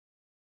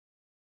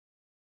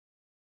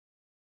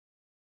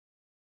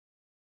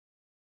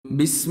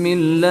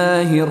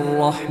বিসমিল্লাহির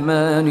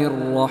রহমানির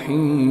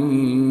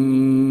রহিম।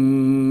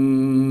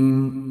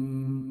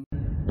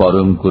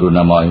 পরম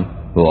করুণাময়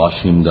ও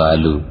অসীম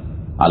দয়ালু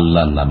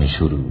আল্লাহর নামে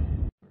শুরু।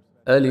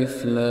 আলিফ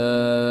লাম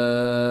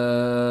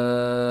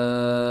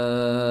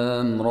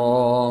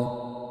রা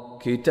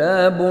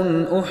কিতাবুন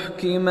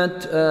উহকিমাত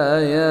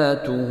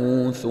আয়াতুহু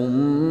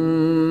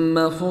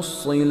সুম্মা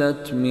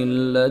ফুসসিলাত মিন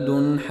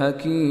লাদুন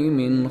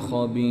হাকীমিন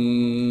খবীর।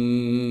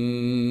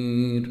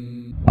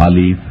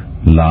 আলিফ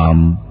লাম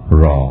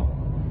র,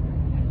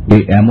 এ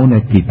এমন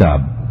এক কিতাব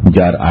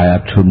যার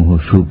আয়াতসমূহ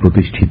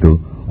সুপ্রতিষ্ঠিত,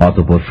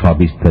 অতঃপর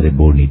সবিস্তারে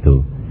বর্ণিত,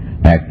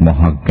 এক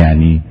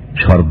মহাজ্ঞানী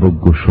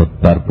সর্বজ্ঞ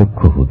সত্তার পক্ষ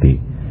হতে।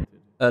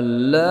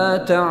 আল্লা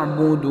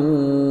তা'বুদু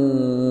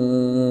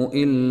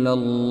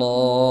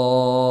ইল্লাল্লাহ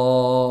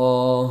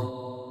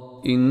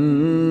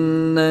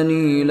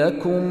ইন্নানী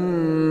লাকুম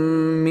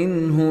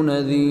মিনহু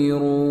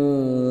নাযীরুন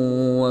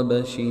ওয়া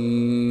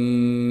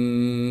বাশীর।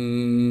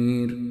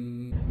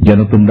 যেন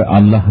তোমরা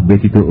আল্লাহ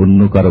ব্যতীত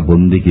অন্য কারো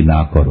বন্দেগী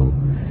না করো,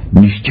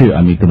 নিশ্চয়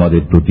আমি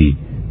তোমাদের প্রতি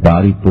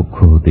তারই পক্ষ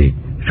হতে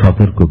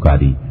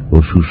সতর্ককারী ও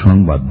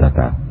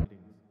সুসংবাদদাতা।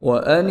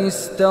 وَأَنِ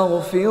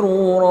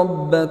اسْتَغْفِرُوا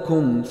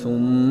رَبَّكُمْ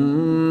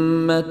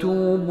ثُمَّ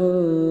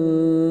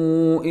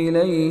تُوبُوا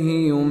إِلَيْهِ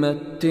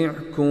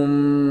يُمَتِّعْكُمْ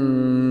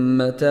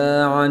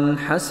مَتَاعًا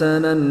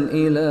حَسَنًا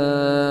إِلَى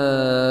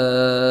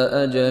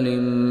أَجَلٍ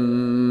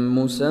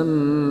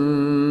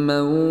مُّسَمًّى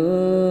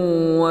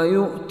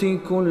وَيُؤْتِ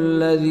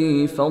كُلَّ ذِي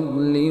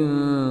فَضْلٍ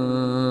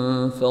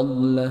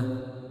فَضْلَهُ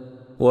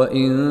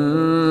وَإِن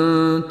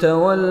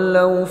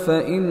تَوَلَّوْا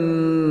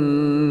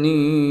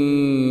فَإِنِّي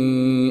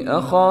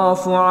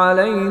أخاف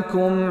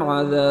عليكم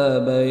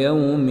عذاب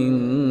يوم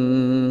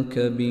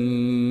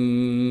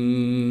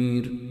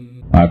كبير।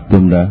 আর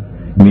তোমরা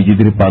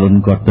নিজেদের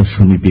পালনকর্তার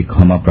সমীপে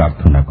ক্ষমা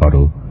প্রার্থনা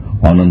করো,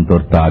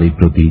 অনন্তর তারই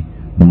প্রতি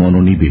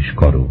মনোনিবেশ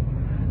করো,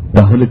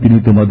 তাহলে তিনি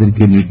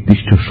তোমাদেরকে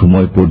নির্দিষ্ট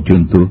সময়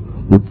পর্যন্ত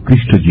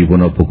উৎকৃষ্ট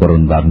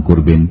জীবনোপকরণ দান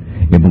করবেন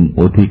এবং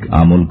অধিক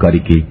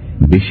আমলকারীকে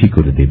বেশি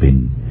করে দেবেন।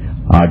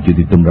 আর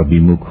যদি তোমরা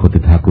বিমুখ হতে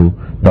থাকো,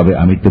 তবে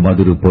আমি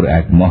তোমাদের উপর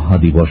এক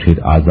মহাদিবসের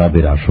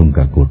আযাবের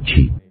আশঙ্কা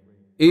করছি।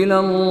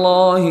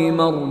 ইলাল্লাহি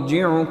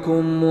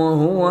মারজিউকুম ওয়া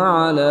হুয়া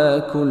আলা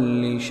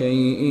কুল্লি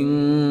শাইইন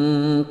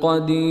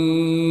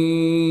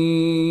কাদির।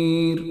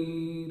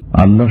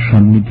 আল্লাহর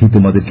সান্নিধ্যে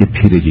তোমাদেরকে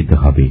ফিরে যেতে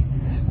হবে,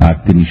 আর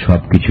তিনি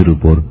সবকিছুর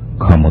উপর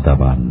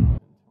ক্ষমতাবান।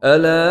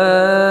 আলা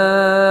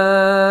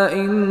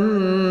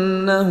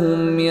ইন্নাহুম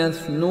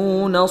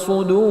ইয়াসনুনা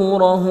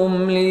সুদুরহুম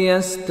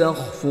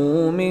লিয়াস্তাখফু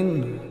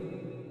মিনহু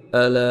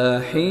ألا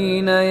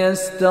حين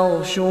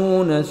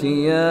يستغشون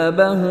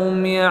ثيابهم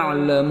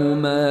يعلم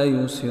ما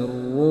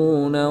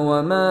يسرون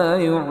وما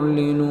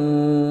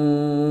يعلنون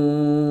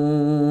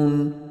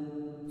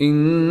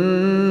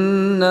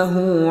إنه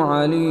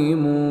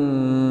عليم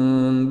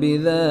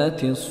بذات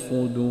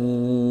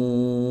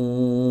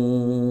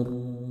الصدور।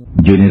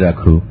 জেনে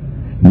রাখো,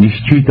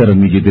 নিশ্চয়ই তারা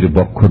নিজেদের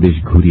বক্ষদেশ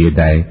ঘুরিয়ে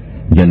দেয়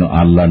যেন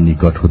আল্লাহর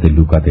নিকট হতে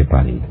লুকাতে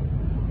পারে।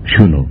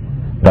 শুনো,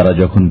 তারা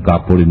যখন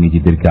কাপড়ে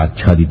নিজেদেরকে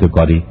আচ্ছাদিত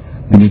করে,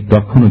 তিনি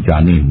তখনও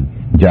জানেন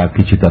যা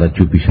কিছু তারা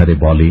চুপিসারে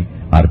বলে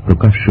আর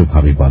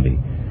প্রকাশ্যভাবে বলে।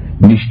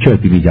 নিশ্চয়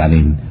তিনি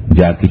জানেন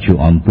যা কিছু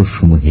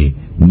অন্তরসমূহে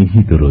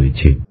নিহিত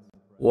রয়েছে।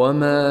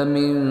 ওয়ামা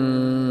মিন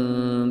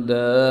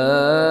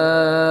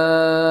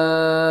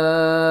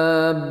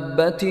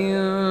দাব্বাতিন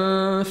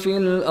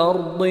ফিল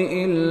আরদি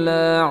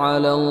ইল্লা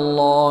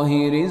আলাল্লাহি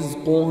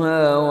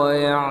রিজকুহা ওয়া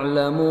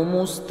ইয়ালামু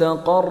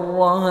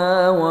মুস্তাকাররাহা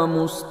ওয়া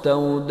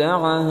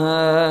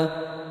মুস্তাওদাআহা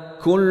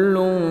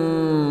কুল্লুন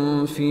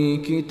ফি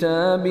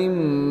কিতাবিম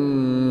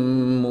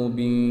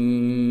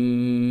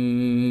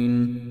মুবিন।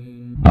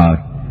 আর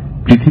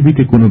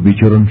পৃথিবীতে কোনো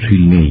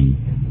বিচরণশীল নেই,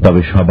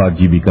 তবে সবার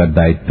জীবিকার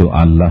দায়িত্ব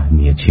আল্লাহ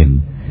নিয়েছেন।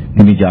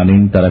 তিনি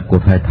জানেন তারা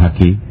কোথায়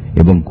থাকে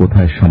এবং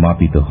কোথায়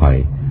সমাপিত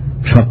হয়।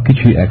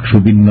 সবকিছুই এক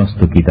সুবিন্যস্ত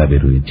কিতাবে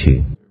রয়েছে।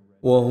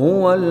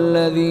 وهو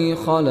الذي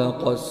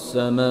خلق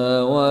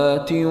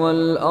السماوات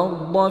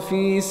والأرض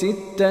في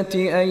 6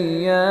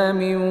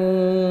 أيام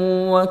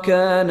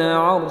وكان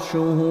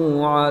عرشه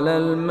على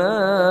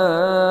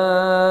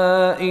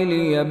الماء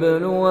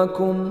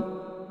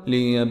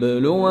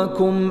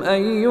ليبلوكم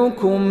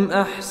أيكم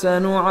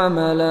أحسن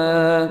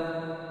عملا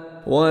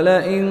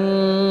ولئن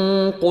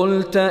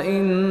قلت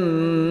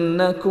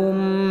إنكم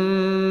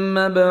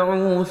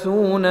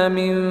مبعوثون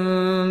من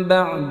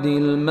بعد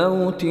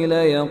الموت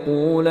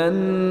ليقولن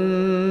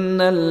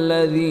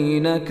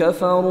الذين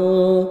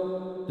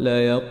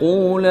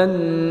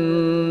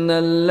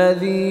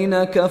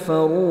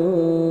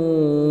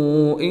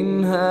كفروا إن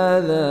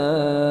هذا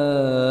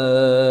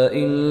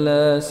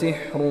إلا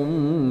سحر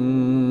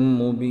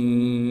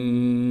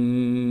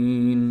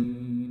مبين।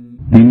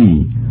 তিনি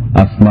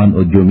আসমান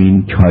ও জমিন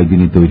 6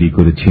 দিনে তৈরি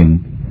করেছেন,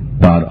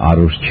 তার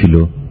আরশ ছিল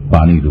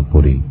পানির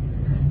উপরে।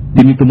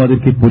 তিনি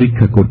তোমাদেরকে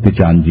পরীক্ষা করতে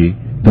চান যে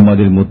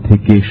তোমাদের মধ্যে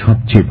কে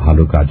সবচেয়ে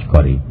ভালো কাজ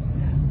করে।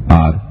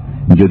 আর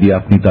যদি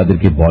আপনি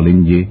তাদেরকে বলেন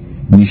যে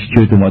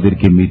নিশ্চয়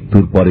তোমাদেরকে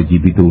মৃত্যুর পরে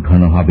জীবিত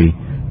উঠানো হবে,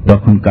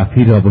 তখন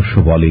কাফির অবশ্য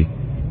বলে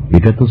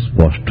এটা তো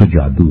স্পষ্ট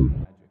জাদু।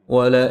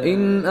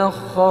 ولئن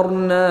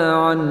أخرنا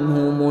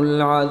عنهم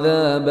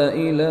العذاب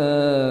إلى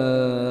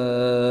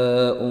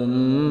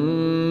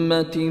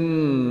أمة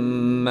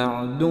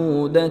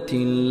معدودة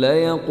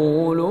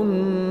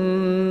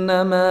ليقولن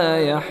ما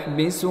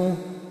يحبسه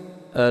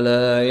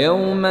ألا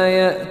يوم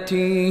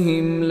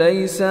يأتيهم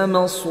ليس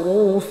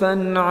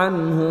مصروفا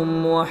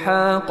عنهم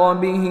وحاق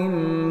بهم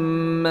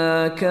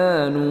ما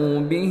كانوا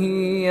به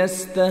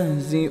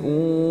يستهزئون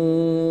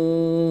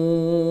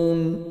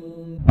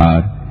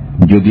আর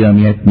যদি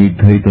আমি এক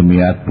নির্ধারিত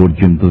মেয়াদ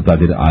পর্যন্ত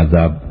তাদের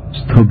আযাব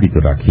স্থগিত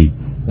রাখি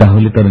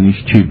তাহলে তারা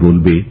নিশ্চয়ই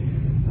বলবে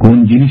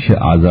কোন জিনিসে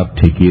আযাব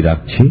ঠেকিয়ে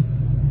রাখছে।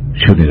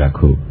 শুনে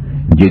রাখো,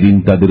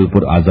 যেদিন তাদের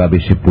উপর আযাব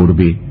এসে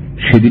পড়বে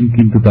সেদিন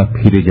কিন্তু তা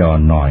ফিরে যাওয়া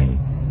নয়।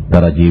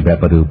 তারা যে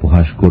ব্যাপারে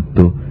উপহাস করত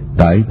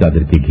তাই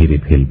তাদেরকে ঘিরে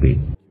ফেলবে।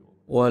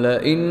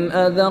 وَلَئِنْ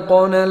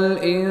أَذَقْنَا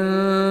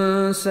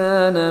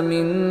الْإِنسَانَ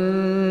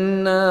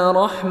مِنَّا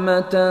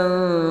رَحْمَةً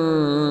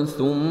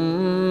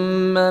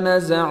ثُمَّ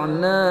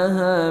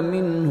نَزَعْنَاهَا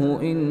مِنْهُ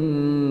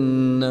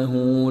إِنَّهُ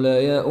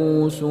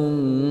لَيَئُوسٌ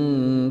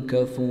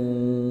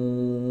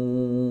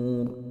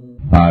كَفُورٌ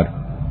আর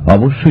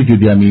অবশ্যই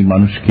যদি আমি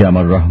মানুষকে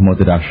আমার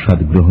রহমতের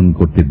আস্বাদ গ্রহণ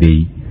করতে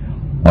দেই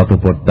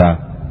অতঃপর তা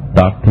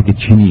তার থেকে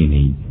ছিনিয়ে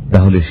নেই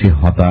তাহলে সে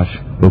হতাশ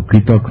ও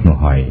কৃতঘ্ন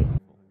হয়।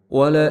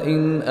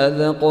 وَلَئِنْ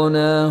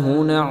أَذَقْنَاهُ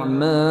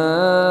نَعْمَاءَ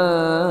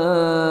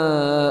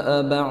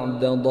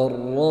بَعْدَ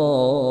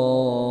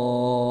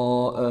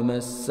ضَرَّاءَ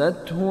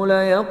مَسَّتْهُ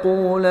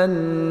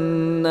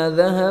لَيَقُولَنَّ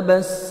ذَهَبَ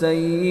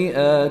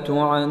السَّيِّئَاتُ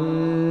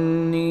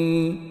عَنِّي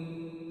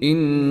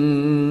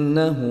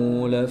إِنَّهُ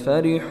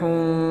لَفَرِحٌ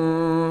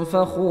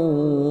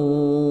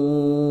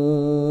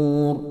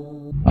فَخُورٌ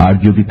আর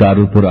যদি তার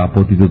উপর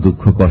আপতিত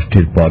দুঃখ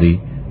কষ্টের পরে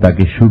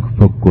তাকে সুখ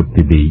ভোগ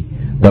করতে দেই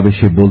তবে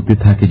সে বলতে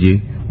থাকে যে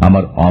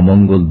আমার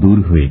অমঙ্গল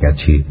দূর হয়ে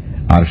গেছে,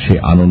 আর সে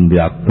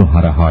আনন্দে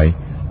আত্মহারা হয়,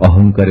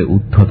 অহংকারে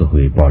উদ্ধত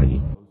হয়ে পড়ে।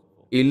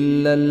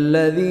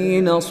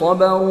 ইল্লাল্লাযীনা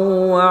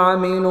সাবারু ওয়া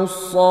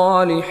আমিলুস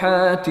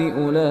সালিহাতি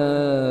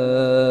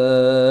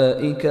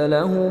উলাইকা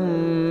লাহুম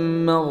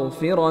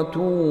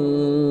মাগফিরাতুন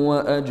ওয়া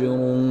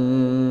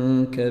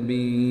আজরুন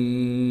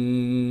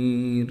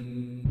কাবীর।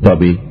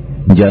 তবে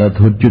যারা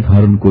ধৈর্য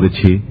ধারণ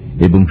করেছে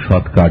এবং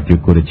সৎ কার্য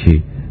করেছে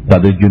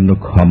তাদের জন্য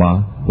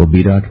ক্ষমা ও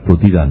বিরাট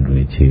প্রতিদান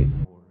রয়েছে।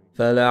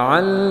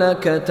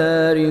 فَلَعَلَّكَ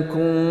تَارِكٌ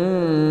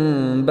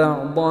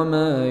بَعْضَ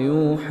مَا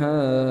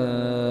يُوحَى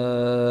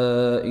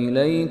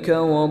إِلَيْكَ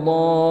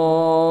وَضَائِقٌ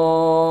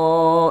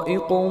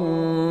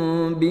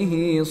بِهِ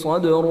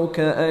صَدْرُكَ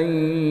أَن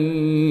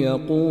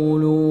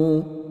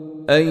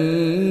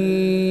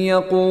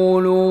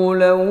يَقُولُوا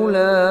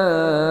لَوْلَا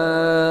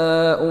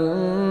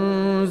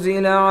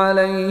أُنزِلَ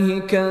عَلَيْهِ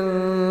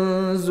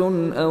كَنزٌ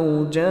أَوْ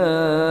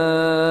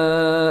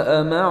جَاءَ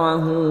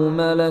مَعَهُ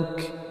مَلَكٌ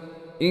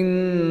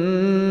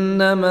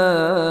إنما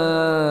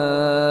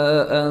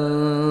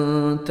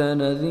أنت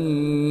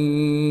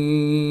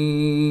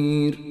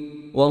نذير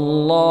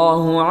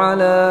والله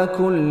على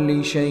كل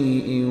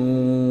شيء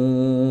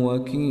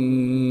وكيل।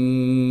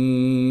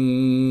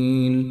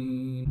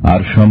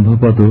 আর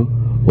সম্ভবত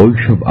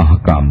ওইসব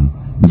আহকাম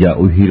যা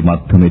ওহীর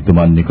মাধ্যমে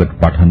তোমার নিকট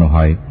পাঠানো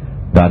হয়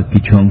তার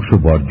কিছু অংশ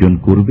বর্জন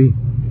করবে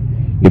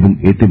এবং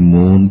এতে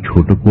মন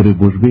ছোট করে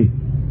বসবে।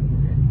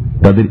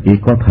 তাদের এ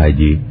কথায়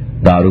যে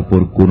তার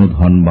উপর কোন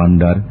ধন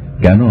ভাণ্ডার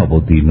কেন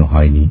অবতীর্ণ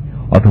হয়নি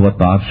অথবা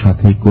তার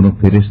সাথে কোন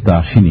ফেরেশতা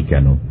আসেনি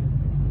কেন,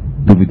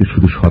 তুমি তো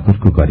শুধু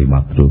সতর্ককারী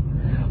মাত্র,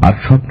 আর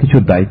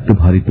সবকিছুর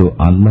দায়িত্বভারিত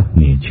আল্লাহ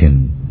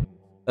নিয়েছেন।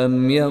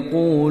 أم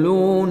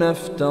يقولون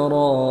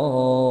افتراه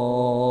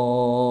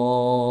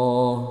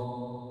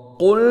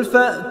قل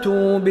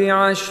فأتوا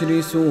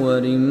بعشر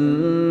سور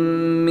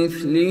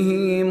مثله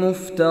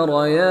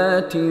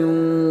مفتريات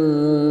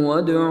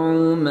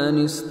وادعوا من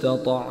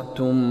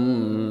استطعتم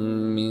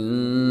من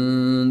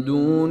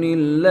دون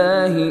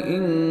الله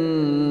إن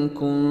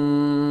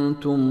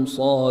كنتم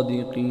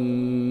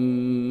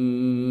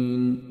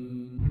صادقين।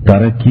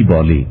 তারা কি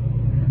বলে,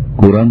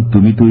 কোরআন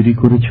তুমি তৈরি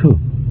করেছ?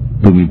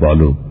 তুমি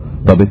বলো,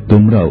 তবে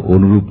তোমরাও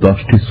অনুরূপ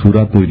 10টি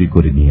সূরা তৈরি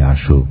করে নিয়ে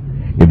আসো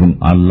এবং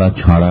আল্লাহ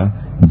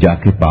ছাড়া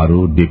যাকে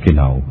পারো ডেকে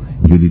নাও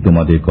যদি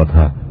তোমাদের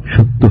কথা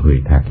সত্য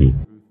হয়ে থাকে।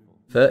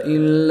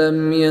 فَإِن لَّمْ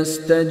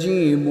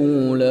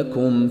يَسْتَجِيبُوا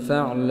لَكُمْ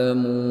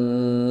فَاعْلَمُوا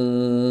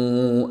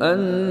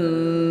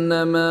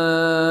أَنَّمَا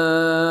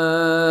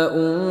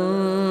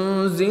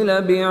أُنزِلَ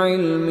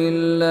بِعِلْمِ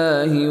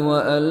اللَّهِ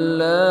وَأَن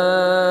لَّا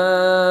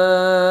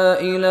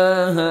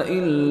إِلَٰهَ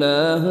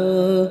إِلَّا هُوَ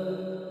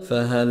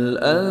فَهَلْ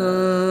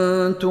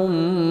أَنتُم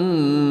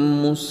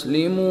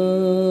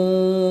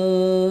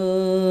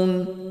مُّسْلِمُونَ।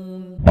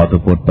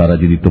 অতঃপর তারা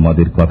যদি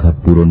তোমাদের কথা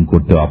পূরণ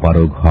করতে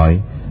অপারগ হয়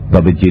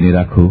তবে জেনে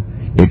রাখো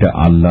এটা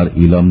আল্লাহর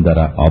ইলম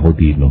দ্বারা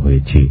অবতীর্ণ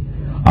হয়েছে।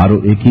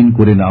 আরো একিন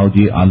করে নাও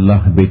যে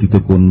আল্লাহ ব্যতীত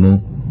কোনো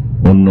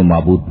অন্য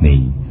মাবুদ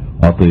নেই।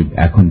 অতএব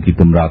এখন কি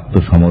তোমরা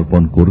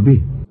আত্মসমর্পণ করবে?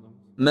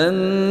 من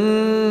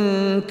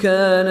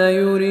كان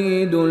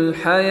يريد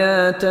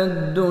الحياة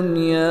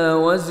الدنيا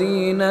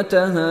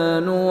وزينتها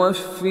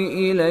نوف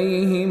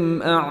إليهم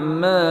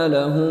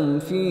أعمالهم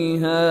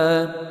فيها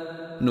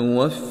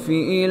نوفي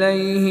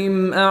إليهم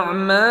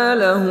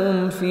أعمالهم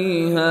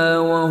فيها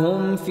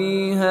وهم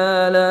فيها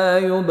لا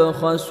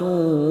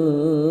يبخسون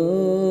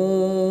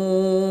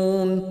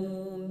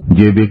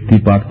যে ব্যক্তি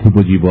পার্থিব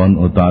জীবন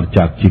ও তার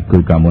চাকচিক্য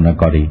কামনা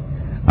করে,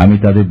 আমি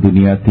তাদের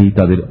দুনিয়াতেই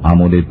তাদের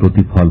আমলের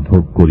প্রতিফল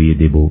ভোগ করিয়ে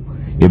দেব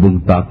এবং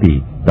তাতে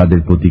তাদের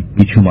প্রতি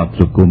কিছুমাত্র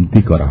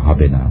কমতি করা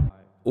হবে না।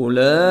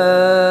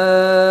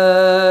 أولئك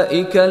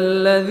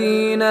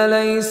الذين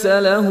ليس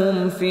لهم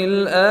في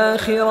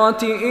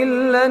الآخرة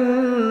إلا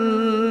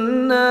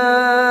النار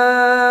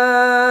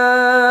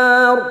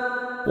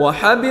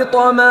وحبط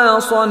ما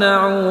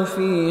صنعوا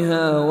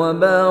فيها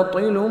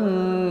وباطل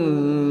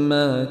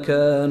ما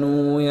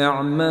كانوا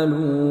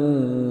يعملون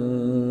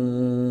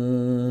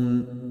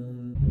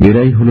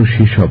এরাই হলো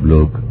সেসব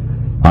লোক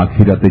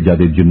আখিরাতে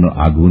যাদের জন্য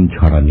আগুন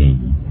ছাড়া নেই।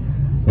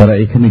 তারা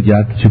এখানে যা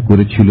কিছু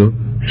করেছিল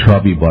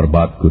সবই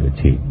বরবাদ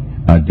করেছে,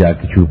 আর যা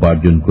কিছু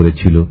উপার্জন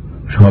করেছিল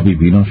সবই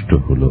বিনষ্ট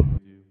হল।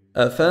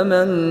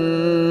 أفمن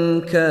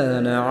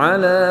كان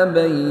على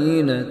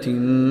بينة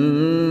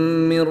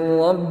من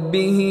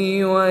ربه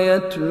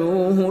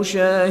ويتلوه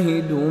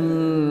شاهد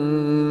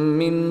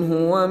منه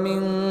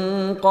ومن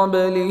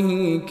قبله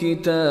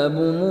كتاب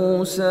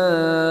موسى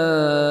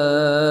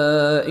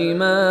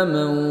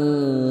إماما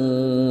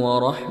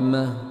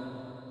ورحمة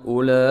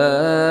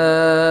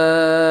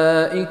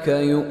أولئك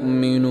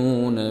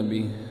يؤمنون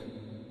به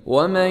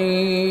ومن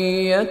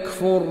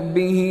يكفر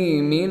به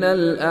من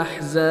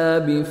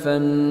الأحزاب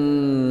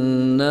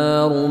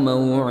فالنار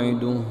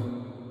موعده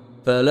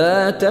فلا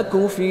تك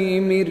في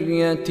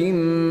مرية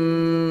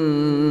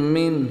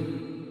منه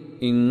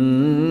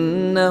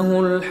إنه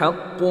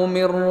الحق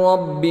من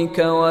ربك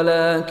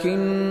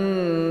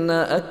ولكن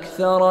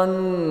أكثر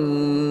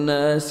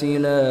الناس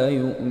لا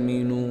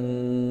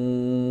يؤمنون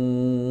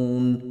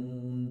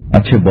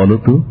আচ্ছা বলো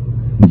তো,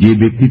 যে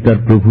ব্যক্তি তার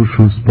প্রভু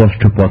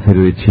সুস্পষ্ট পথে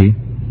রয়েছে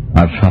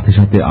আর সাথে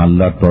সাথে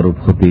আল্লাহর তরফ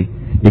হতে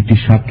একটি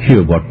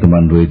সাক্ষীও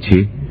বর্তমান রয়েছে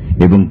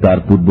এবং তার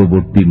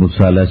পূর্ববর্তী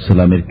মুসা আলাইহিস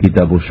সালামের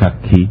কিতাব ও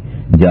সাক্ষী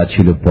যা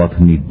ছিল পথ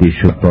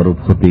নির্দেশক তরফ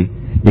হতে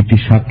একটি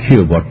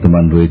সাক্ষীও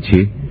বর্তমান রয়েছে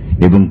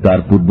এবং তার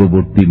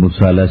পূর্ববর্তী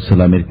মুসা আলাইহিস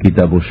সালামের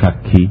কিতাব ও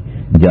সাক্ষী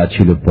যা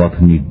ছিল পথ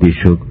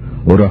নির্দেশক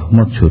ও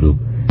রহমত স্বরূপ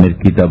এর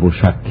কিতাব ও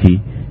সাক্ষী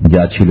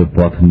যা ছিল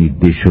পথ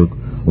নির্দেশক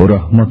ও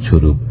রহমত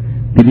স্বরূপ,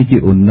 তিনি কি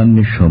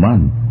অন্যান্যের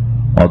সমান?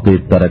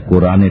 অতএব তারা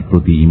কোরআনের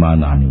প্রতি ঈমান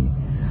আনে,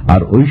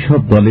 আর ওই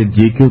সব দলের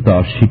যে কেউ তা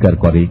অস্বীকার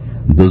করে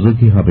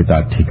দোজখী হবে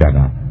তার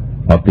ঠিকানা।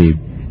 অতএব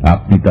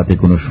আপনি তাতে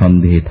কোনো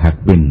সন্দেহে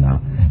থাকবেন না,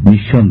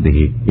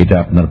 নিঃসন্দেহে এটা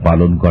আপনার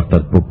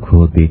পালনকর্তার পক্ষ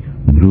হতে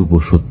ধ্রুব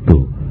সত্য,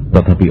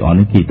 তথাপি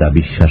অনেকেই তা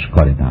বিশ্বাস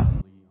করে না।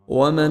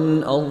 ومن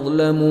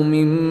أظلم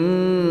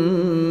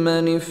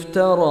ممن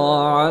افترى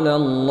على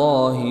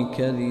الله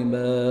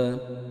كذبا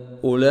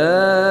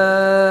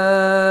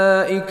أولئك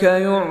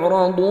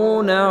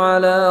يعرضون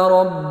على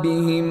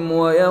ربهم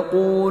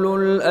ويقول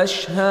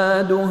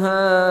الأشهاد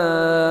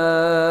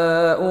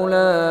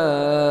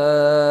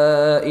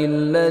هؤلاء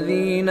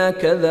الذين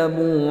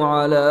كذبوا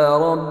على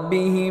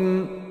ربهم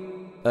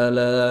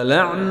ألا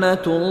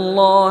لعنة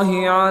الله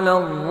على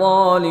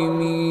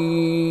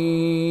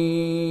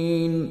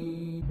الظالمين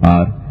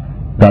আর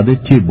তাদের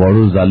চেয়ে বড়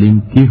জালিম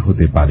কে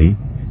হতে পারে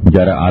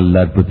যারা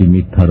আল্লাহর প্রতি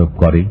মিথ্যারোপ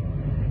করে?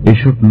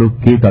 এসব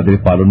লোককে তাদের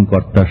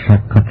পালনকর্তার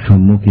সাক্ষাৎ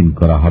সম্মুখীন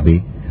করা হবে,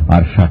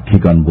 আর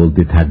সাক্ষীগণ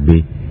বলতে থাকবে,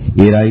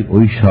 এরাই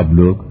ওই সব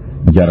লোক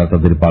যারা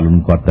তাদের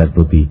পালনকর্তার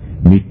প্রতি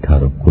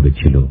মিথ্যারোপ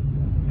করেছিল।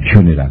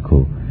 শুনে রাখো,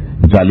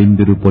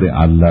 জালিমদের উপরে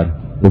আল্লাহর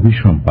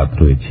অভিসম্পাত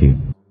রয়েছে।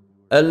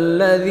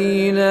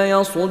 الذين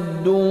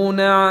يصدون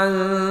عن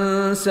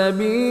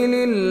سبيل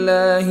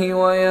الله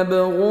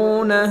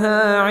ويبغونها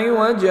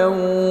عوجا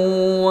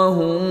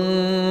وهم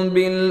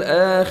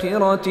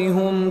بالآخرة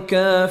هم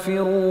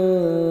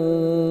كافرون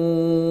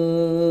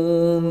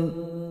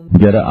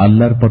যারা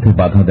আল্লাহর পথে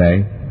বাধা দেয়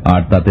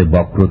আর তাতে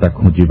বক্রতা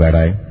খুঁজে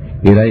বেড়ায়,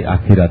 এরাই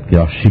আখিরাতকে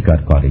অস্বীকার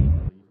করে।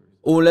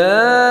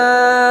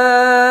 أولئك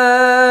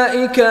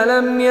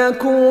لم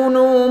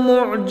يكونوا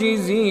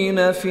معجزين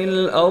في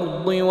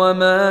الأرض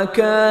وما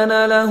كان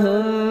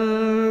لهم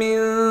من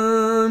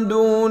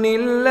دون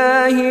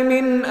الله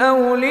من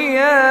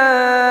أولياء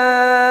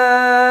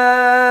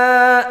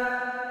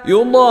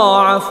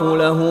يضاعف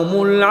لهم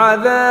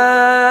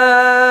العذاب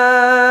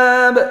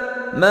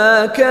ما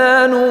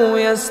كانوا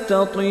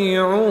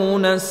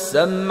يستطيعون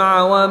السمع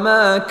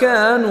وما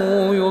كانوا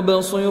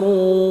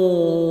يبصرون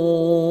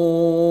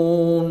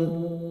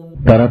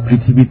তারা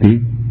পৃথিবীতে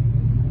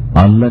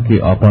আল্লাহকে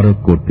অপারগ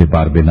করতে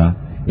পারবে না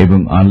এবং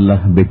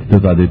আল্লাহ ব্যতীত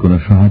তাদের কোনো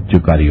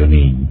সাহায্যকারীও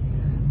নেই।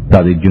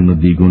 তাদের জন্য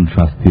দ্বিগুণ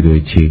শাস্তি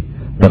রয়েছে,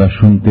 তারা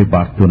শুনতে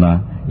পারত না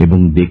এবং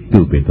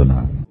দেখতেও পেত না।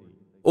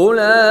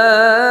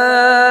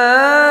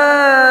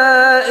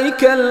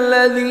 أولئك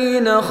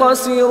الذين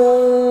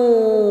خسروا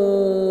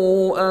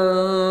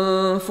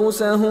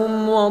أنفسهم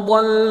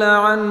وضل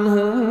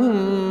عنهم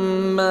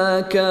ما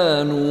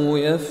كانوا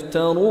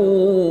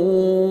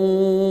يفترون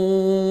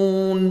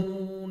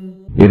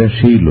এরা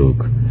সেই লোক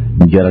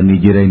যারা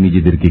নিজেরাই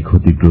নিজেদেরকে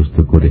ক্ষতিগ্রস্ত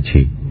করেছে,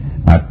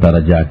 আর তারা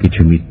যা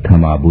কিছু মিথ্যা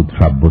মাবুদ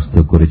সাব্যস্ত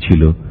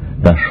করেছিল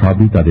তা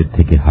সবই তাদের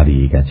থেকে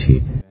হারিয়ে গেছে।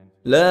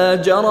 لا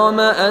جرم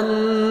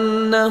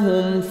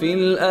أنهم في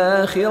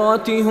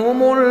الآخرة هم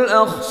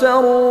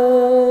الأخسرون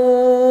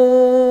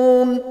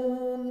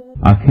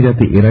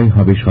আখিরাতে এরাই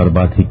হবে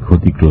সর্বাধিক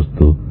ক্ষতিগ্রস্ত,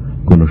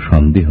 কোনো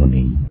সন্দেহ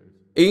নেই।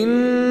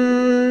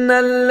 إن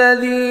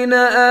الذين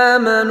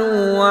آمنوا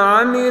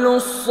وعملوا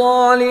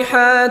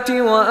الصالحات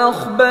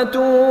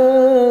وأخبتوا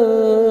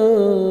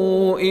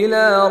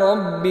إلى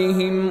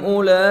ربهم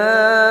أولئك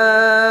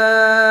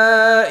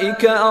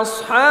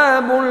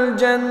أصحاب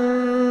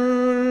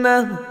الجنة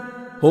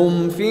هم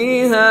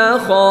فيها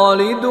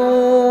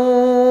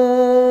خالدون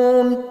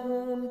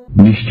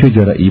নিশ্চয়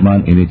যারা ঈমান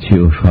এনেছে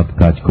ও সৎ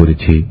কাজ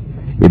করেছে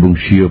এবং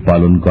স্বীয়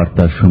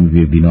পালনকর্তার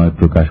সঙ্গে বিনয়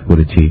প্রকাশ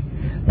করেছে,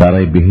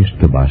 তারাই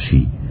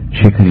বেহেশতবাসী,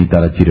 সেখানেই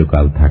তারা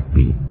চিরকাল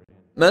থাকবে।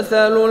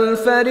 مثل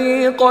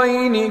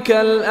الفريقين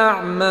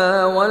كالأعمى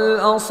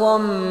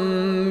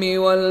والأصم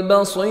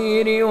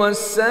والبصير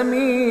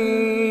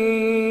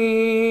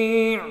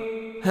والسميع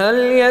هل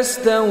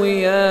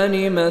يستويان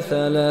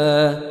مثلا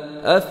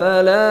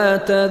أفلا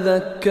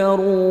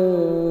تذكرون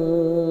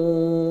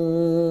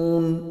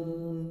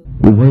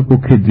উভয়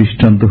পক্ষের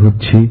দৃষ্টান্ত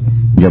হচ্ছে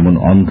যেমন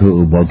অন্ধ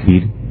ও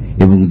বধির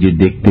এবং যে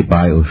দেখতে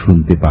পায় ও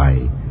শুনতে পায়,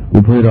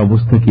 উভয়ের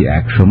অবস্থা কি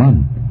এক সমান?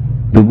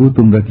 তবু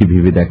তোমরা কি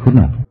ভেবে দেখো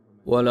না?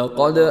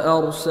 وَلَقَدْ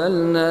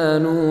أَرْسَلْنَا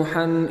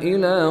نُوحًا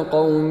إِلَى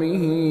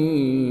قَوْمِهِ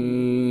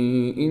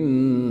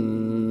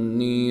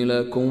إِنِّي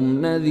لَكُمْ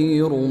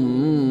نَذِيرٌ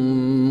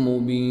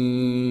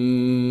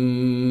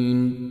مُبِينٌ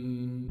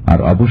আর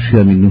অবশ্যই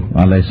আমি নূহ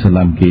আলাইহিস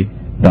সালামকে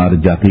তার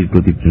জাতির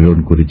প্রতি প্রেরণ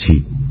করেছি।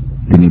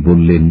 তিনি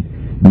বললেন,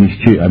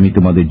 নিশ্চয় আমি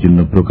তোমাদের জন্য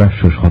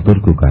প্রকাশ্য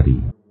সতর্ককারী।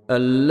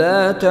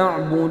 أَلَّا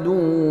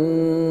تَعْبُدُوا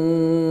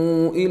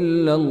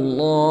إِلَّا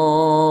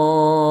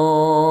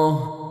اللَّهَ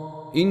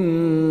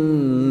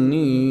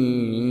إِنِّي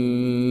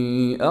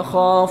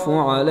أَخَافُ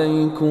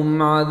عَلَيْكُمْ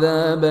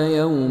عَذَابَ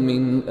يَوْمٍ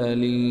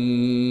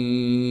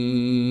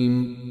أَلِيمٍ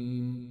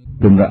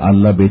তোমরা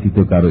আল্লাহ ব্যতীত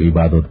কারো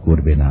ইবাদত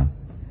করবে না,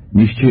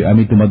 নিশ্চয়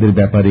আমি তোমাদের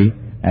ব্যাপারে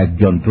এক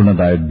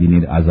যন্ত্রণাদায়ক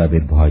দিনের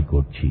আযাবের ভয়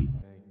করছি।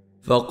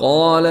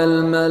 فقال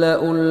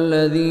الملأ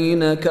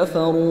الذين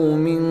كفروا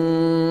من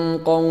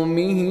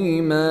قومه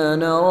ما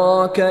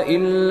نراك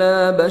إلا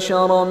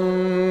بشرا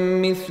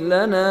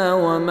مثلنا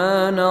وما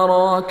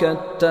نراك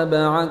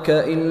اتبعك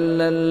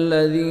إلا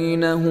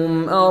الذين هم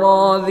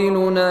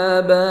أراذلنا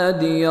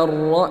بادي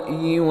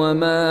الرأي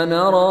وما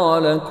نرى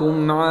لكم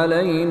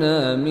علينا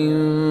من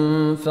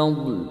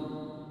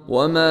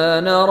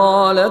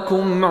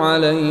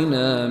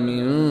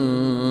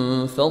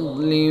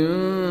فضل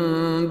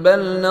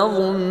بل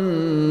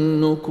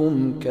نظنكم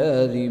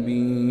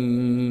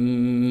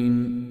كاذبين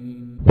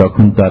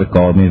তখন তার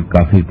কওমের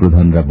কাফির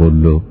প্রধানরা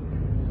বলল,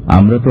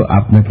 আমরা তো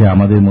আপনাকে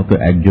আমাদের মতো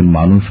একজন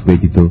মানুষ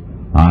ব্যতীত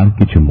আর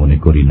কিছু মনে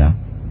করি না,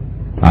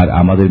 আর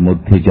আমাদের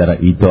মধ্যে যারা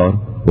ইতর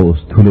ও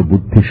স্থূল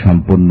বুদ্ধি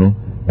সম্পন্ন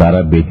তারা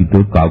ব্যতীত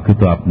কাউকে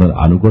তো আপনার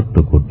আনুগত্য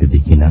করতে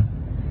দেখি না,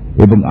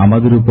 এবং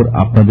আমাদের উপর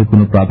আপনাদের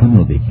কোনো প্রাধান্য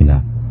দেখি না,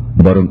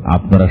 বরং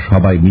আপনারা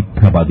সবাই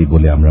মিথ্যাবাদী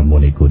বলে আমরা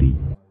মনে করি।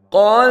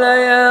 قال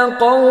يا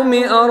قوم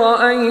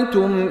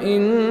أرأيتم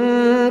إن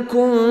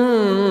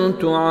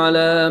كنت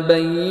على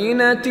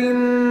بينة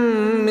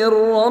من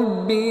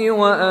ربي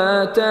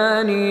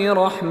وآتاني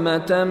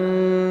رحمة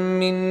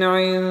من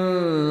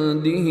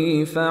عنده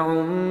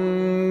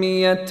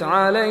فعميت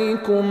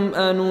عليكم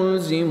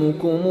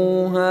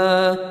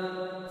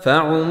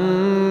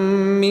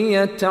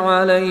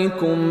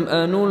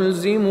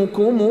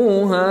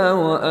أنلزمكموها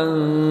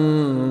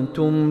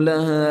وأنتم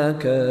لها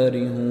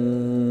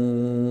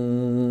كارهون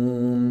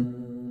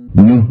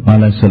নূহ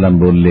আলাইহিস সালাম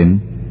বললেন,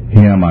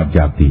 হে আমার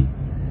জাতি,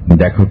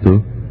 দেখো তো,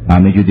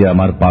 আমি যদি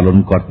আমার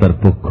পালনকর্তার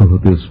পক্ষ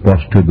হতে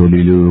স্পষ্ট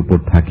দলিলের উপর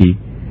থাকি,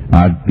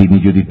 আর তিনি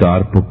যদি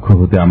তার পক্ষ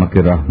হতে আমাকে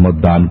রহমত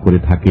দান করে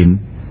থাকেন,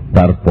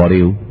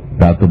 তারপরেও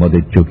তা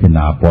তোমাদের চোখে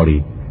না পড়ে,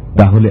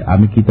 তাহলে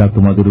আমি কি তা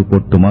তোমাদের উপর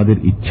তোমাদের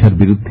ইচ্ছার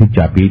বিরুদ্ধে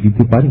চাপিয়ে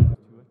দিতে পারি?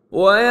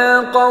 وَيَا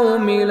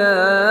قَوْمِ لَا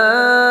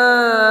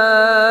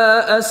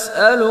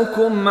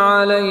أَسْأَلُكُمْ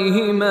عَلَيْهِ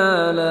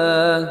مَالًا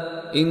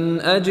إِنْ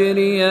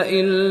أَجْرِيَ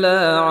إِلَّا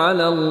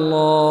عَلَى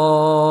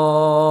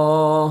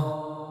اللَّهِ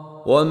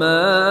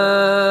وَمَا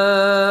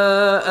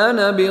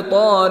أَنَا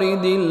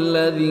بِطَارِدِ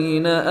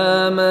الَّذِينَ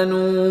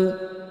آمَنُوا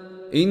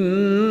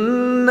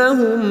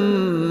إِنَّهُمْ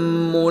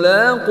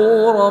مُلَاقُو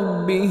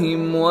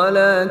رَبِّهِمْ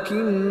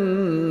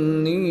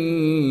وَلَكِنِّي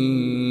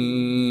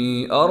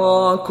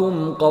أَرَاكُمْ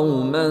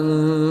قَوْمًا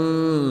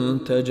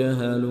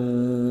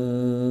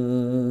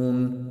تَجْهَلُونَ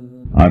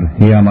আর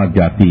হে আমার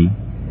জাতি,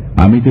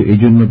 আমি তো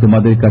এজন্য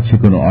তোমাদের কাছে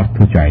কোনো অর্থ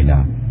চাই না,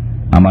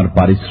 আমার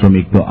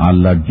পারিশ্রমিক তো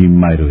আল্লাহর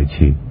জিম্মায়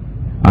রয়েছে।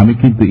 আমি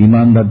কিন্তু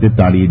ঈমানদারদের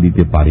তাড়িয়ে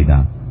দিতে পারি না,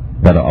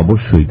 তারা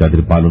অবশ্যই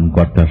তাদের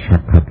পালনকর্তার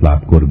সাক্ষাৎ লাভ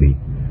করবে,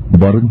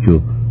 বরঞ্চ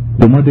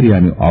তোমাদেরই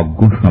আমি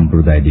অজ্ঞ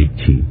সম্প্রদায়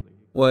দেখছি।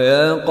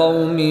 وَيَا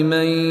قَوْمِ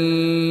مَنْ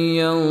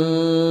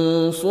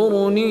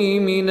يَنْصُرُنِي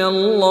مِنَ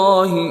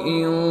اللَّهِ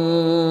إِنْ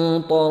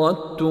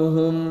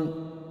طَرَدتُّهُمْ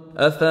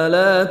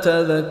أَفَلَا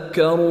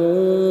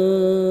تَذَكَّرُونَ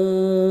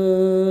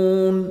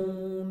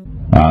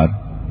আর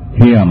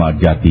হে আমার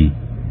জাতি,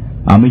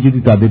 আমি যদি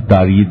তাদের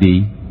তাড়িয়ে দেই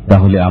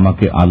তাহলে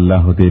আমাকে আল্লাহ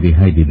হতে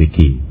রেহাই দেবে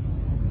কে?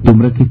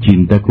 তোমরা কি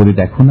চিন্তা করে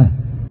দেখো না?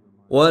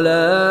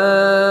 ولا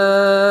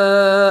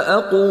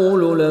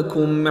أقول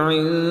لكم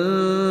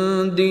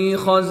عندي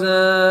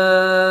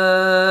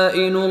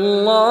خزائن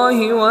الله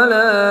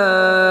ولا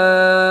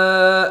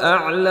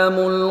أعلم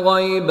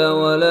الغيب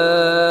ولا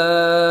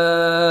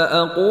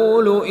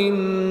أقول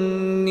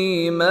إني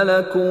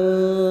ملك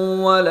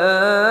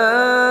ولا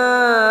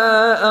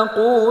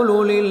أقول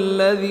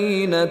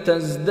للذين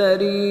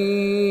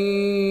تزدري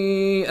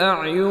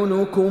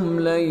أعينكم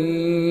لن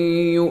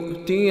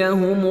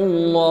يؤتيهم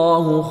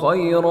الله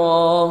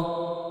خيرا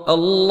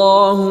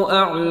الله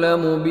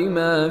أعلم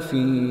بما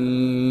في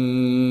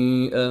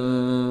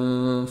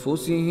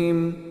أنفسهم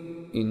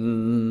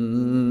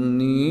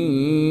إني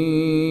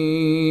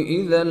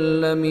إذا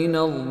لمن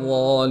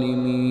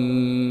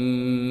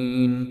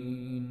الظالمين।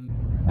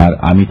 আর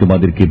আমি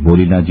তোমাদেরকে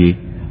বলি না যে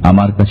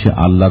আমার কাছে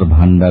আল্লাহর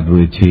ভান্ডার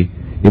রয়েছে,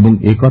 এবং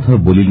একথা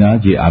বলি না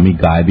যে আমি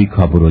গায়েবী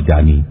খবরও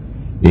জানি,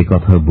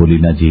 একথা বলি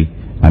না যে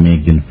আমি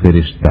একজন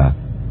ফেরেশতা।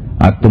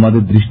 আর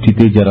তোমাদের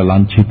দৃষ্টিতে যারা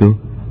লাঞ্ছিত,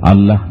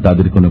 আল্লাহ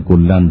তাদের কোনো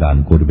কল্যাণ দান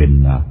করবেন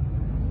না।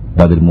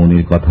 তাদের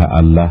মনের কথা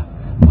আল্লাহ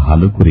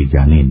ভালো করে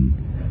জানেন,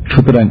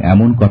 সুতরাং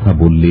এমন কথা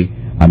বললে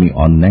আমি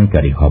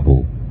অন্যায়কারী হব।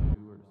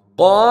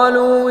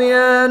 قالوا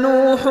يا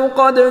نوح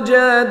قد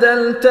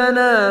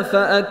جادلتنا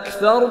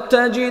فأكثرت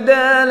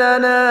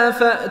جدالنا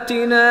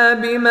فأتنا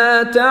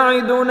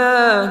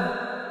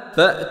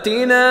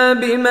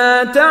بما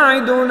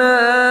تعدنا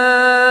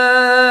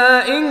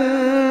إن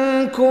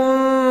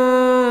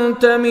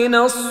كنت من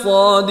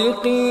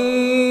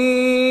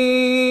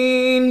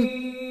الصادقين।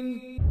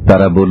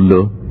 তারা বলল,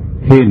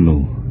 হে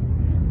নূহ,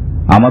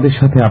 আমাদের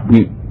সাথে আপনি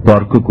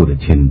তর্ক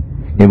করেছেন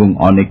এবং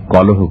অনেক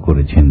কলহ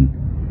করেছেন,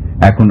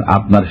 এখন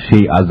আপনার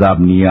সেই আযাব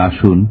নিয়ে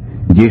আসুন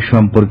যে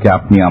সম্পর্কে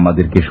আপনি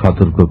আমাদেরকে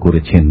সতর্ক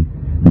করেছেন,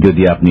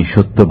 যদি আপনি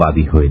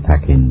সত্যবাদী হয়ে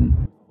থাকেন।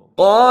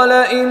 قال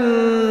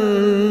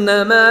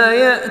إنما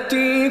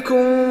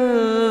يأتيكم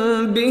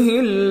به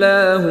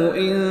الله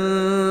إن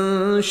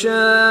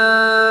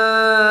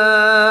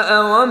شاء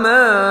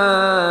وما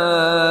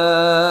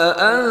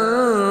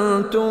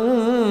أنتم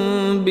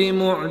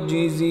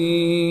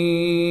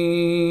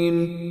بمعجزين।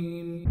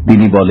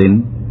 তিনি বলেন,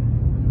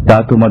 তা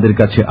তোমাদের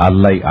কাছে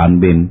আল্লাহ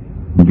আনবেন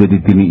যদি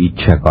তিনি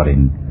ইচ্ছা করেন,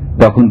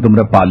 তখন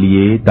তোমরা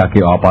পালিয়ে তাকে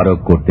অপারগ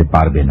করতে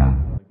পারবে না।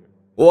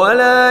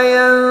 ولا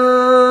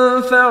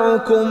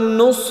ينفعكم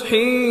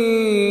نصحي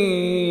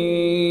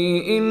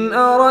إن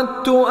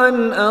أردت أن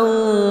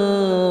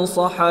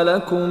أنصح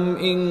لكم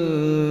إن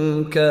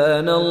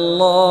كان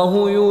الله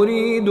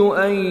يريد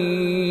أن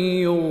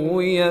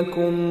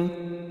يغويكم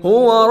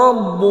هو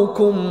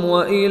ربكم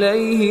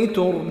وإليه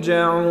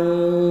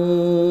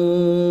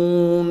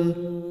ترجعون।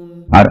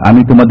 আর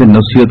আমি তোমাদের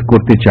নসিহত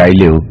করতে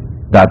চাইলেও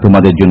তা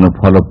তোমাদের জন্য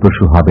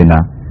ফলপ্রসূ হবে না,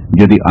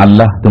 যদি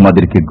আল্লাহ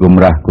তোমাদেরকে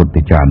গোমরাহ করতে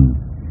চান।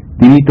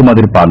 তিনি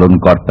তোমাদের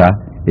পালনকর্তা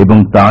এবং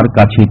তার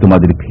কাছেই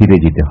তোমাদের ফিরে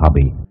যেতে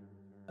হবে।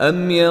 أم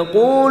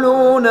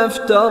يقولون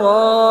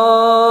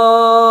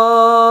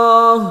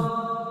افتراه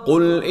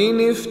قل إن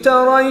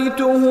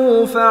افتريته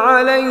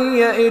فعلي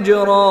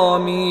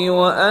إجرامي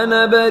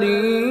وأنا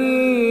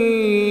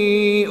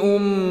بريء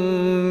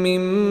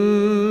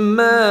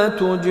مما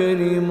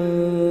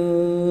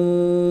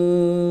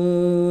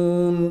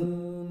تجرمون।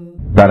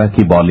 তারা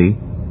কি বলে,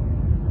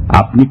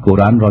 আপনি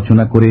কোরআন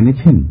রচনা করে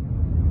এনেছেন?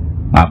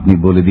 আপনি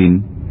বলে দিন,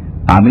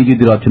 আমি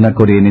যদি রচনা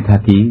করে এনে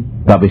থাকি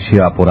তবে সে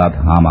অপরাধ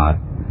আমার,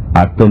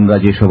 আর তোমরা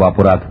যেসব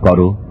অপরাধ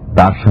করো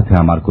তার সাথে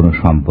আমার কোনো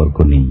সম্পর্ক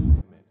নেই।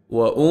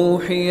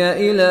 وأوحي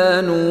إلى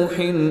نوح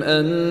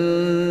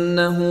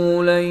أنه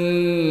لن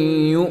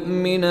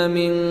يؤمن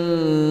من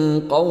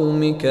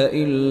قومك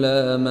إلا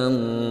من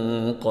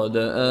قد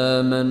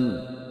آمن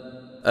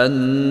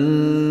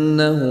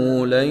أنه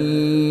لن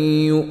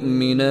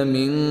يؤمن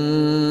من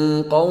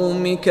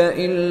قومك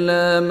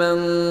إلا من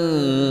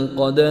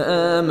قد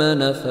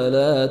آمن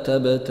فلا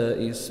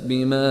تبتئس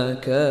بما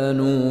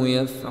كانوا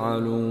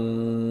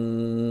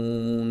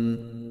يفعلون।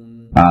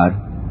 আর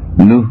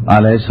নূহ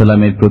আলাইহিস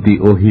সালামের প্রতি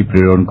ওহী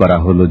প্রেরণ করা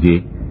হলো যে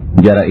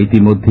যারা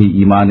ইতিমধ্যে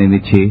ঈমান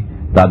এনেছে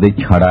তাদের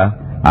ছাড়া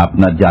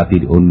আপনার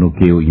জাতির অন্য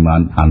কেউ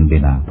ঈমান আনবে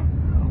না,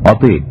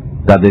 অতএব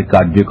তাদের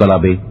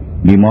কার্যকলাপে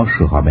বিমর্ষ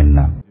হবেন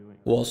না।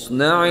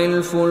 واصنع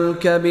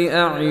الفلك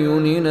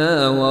بأعيننا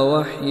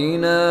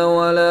ووحينا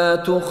ولا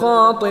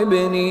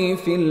تخاطبني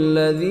في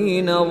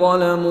الذين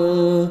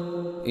ظلموا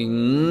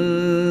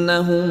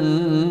إنهم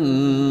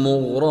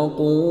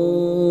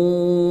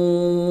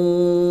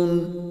مغرقون।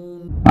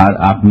 আর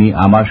আপনি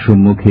আমার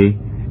সম্মুখে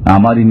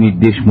আমারই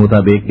নির্দেশ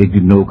মোতাবেক একটি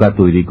নৌকা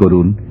তৈরি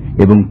করুন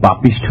এবং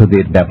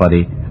পাপিষ্ঠদের ব্যাপারে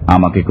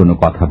আমাকে কোনো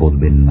কথা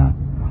বলবেন না,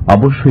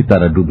 অবশ্যই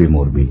তারা ডুবে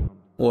মরবে।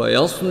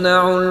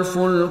 ويصنع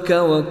الفلك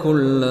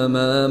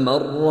وكلما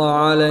مر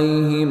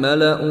عليه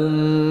ملأ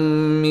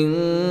من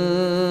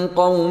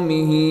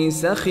قومه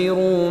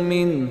سخروا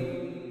منه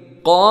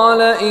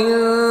قال إن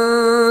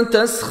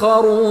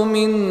تسخروا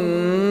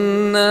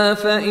منا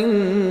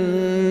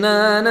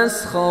فإنا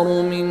نسخر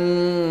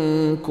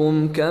منكم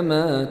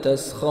كما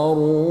تسخرون।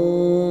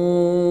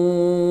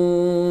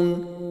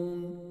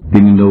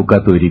 তিনি নৌকা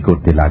তৈরি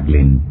করতে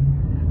লাগলেন,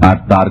 আর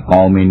তার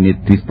কওমের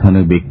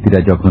নেতৃস্থানীয় ব্যক্তিরা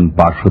যখন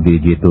পার্শ্ব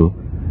দিয়ে যেত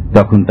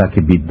তখন তাকে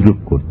বিদ্রূপ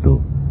করত।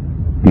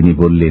 তিনি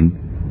বললেন,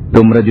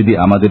 তোমরা যদি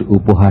আমাদের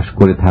উপহাস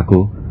করে থাকো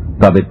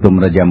তবে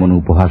তোমরা যেমন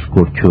উপহাস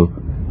করছো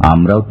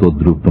আমরাও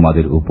তদ্রূপ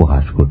তোমাদের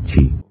উপহাস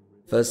করছি।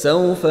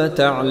 فسوف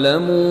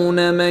تعلمون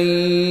من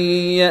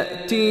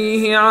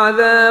يأتيه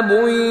عذاب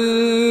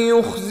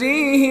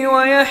يخزيه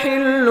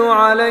ويحل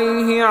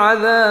عليه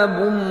عذاب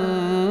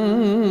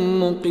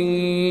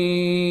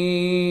مقيم।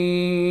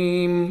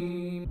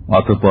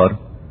 অতঃপর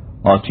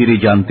অচিরে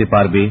জানতে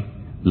পারবে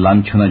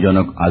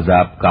লাঞ্ছনাজনক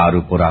আযাব কার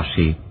উপর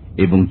আসে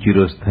এবং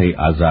চিরস্থায়ী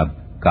আযাব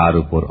কার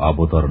উপর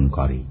অবতরণ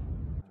করে।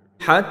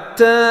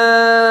 حتى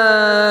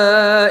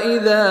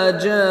إذا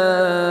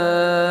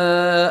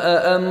جاء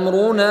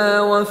أمرنا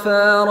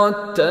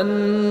وفارت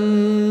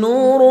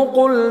النور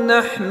قل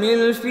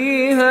نحمل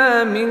فيها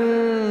من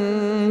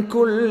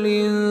كل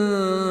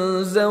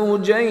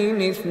زوجين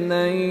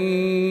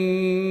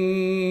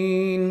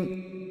اثنين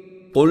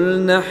قل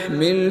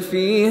نحمل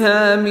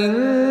فيها من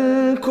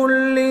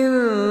كل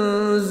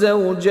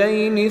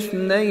زوجين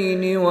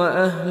اثنين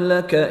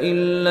وأهلك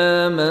إلا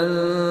من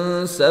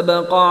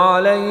سبق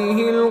عليه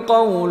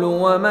القول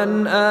ومن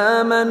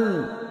آمن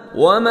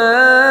وما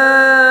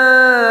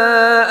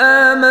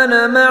آمن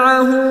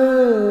معه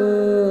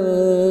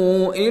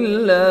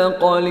إلا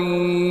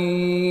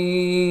قليل।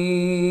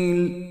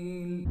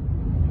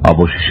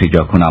 অবশেষে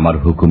যখন আমার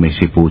হুকুম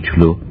এসে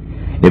পৌঁছল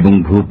এবং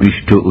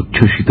ভূপৃষ্ঠ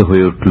উচ্ছ্বসিত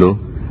হয়ে উঠল,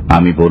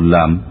 আমি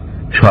বললাম,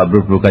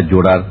 সর্বপ্রকার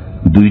জোড়ার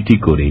 2টি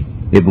করে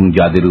এবং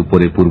যাদের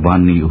উপরে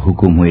পূর্বাহ্নে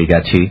হুকুম হয়ে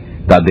গেছে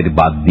তাদের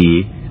বাদ দিয়ে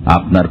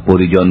আপনার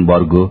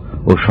পরিজনবর্গ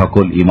ও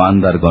সকল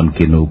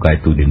ঈমানদারগণকে নৌকায়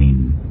তুলে নিন।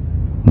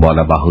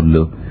 বলা বাহুল্য,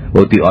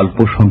 অতি অল্প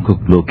সংখ্যক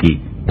লোকই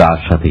তার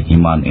সাথে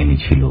ঈমান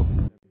এনেছিল।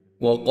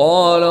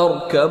 وقال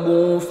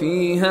اركبوا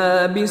فيها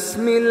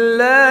بسم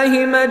الله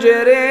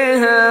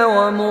مجريها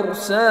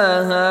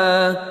ومرساها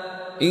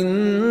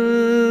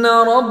إن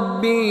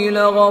ربي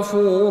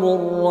لغفور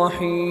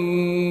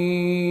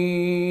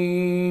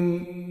رحيم।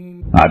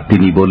 আর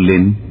তিনি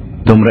বললেন,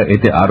 তোমরা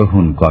এতে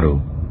আরোহণ করো,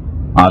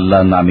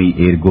 আল্লাহর নামেই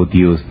এর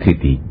গতি ও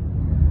স্থিতি,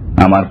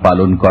 আমার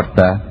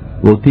পালনকর্তা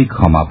অতি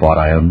ক্ষমা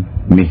পরায়ণ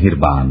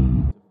মেহেরবান।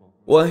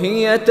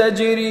 وهي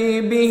تجري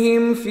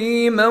بهم في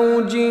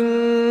موج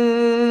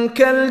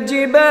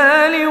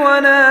كالجبال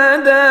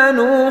ونادى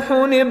نوح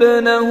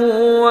ابنه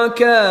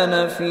وكان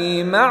في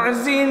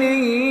معزل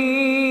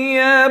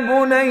يا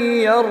بني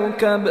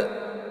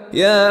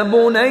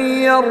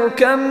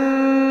اركب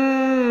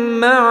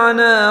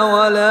معنا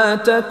ولا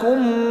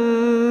تكن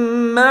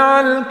مع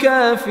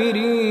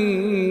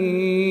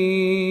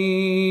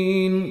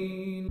الكافرين।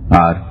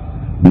 আর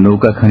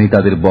নৌকাখানি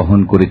তাদের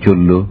বহন করে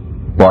চলল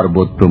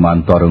পর্বত প্রমাণ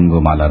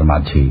তরঙ্গমালার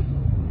মাঝে।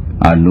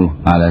 আর নূহ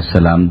আলাইহিস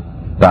সালাম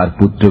তার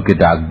পুত্রকে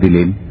ডাক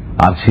দিলেন,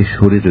 আর সে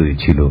সরে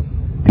রয়েছিল।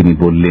 তিনি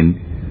বললেন,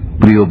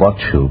 প্রিয়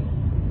বৎস,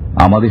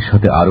 আমাদের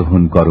সাথে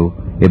আরোহণ করো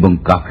এবং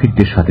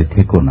কাফিরদের সাথে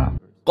থেকো না।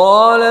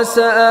 قال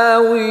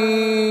سآوي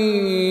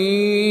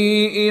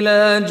إلى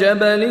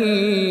جبل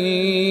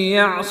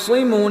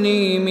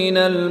يعصمني من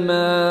الماء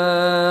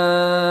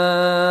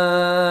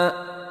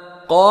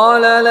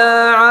قال لا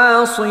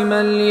عاصم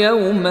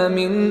اليوم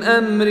من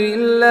أمر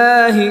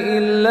الله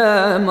إلا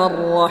من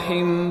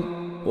رحم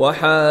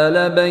وحال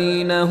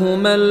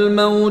بينهما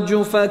الموج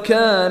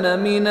فكان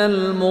من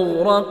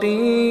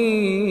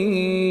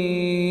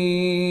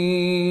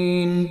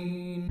المغرقين।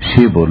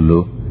 সে বলল,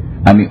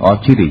 আমি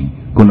অচিরেই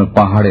কোন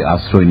পাহাড়ে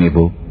আশ্রয় নেব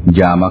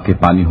যা আমাকে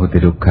পানি হতে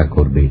রক্ষা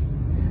করবে।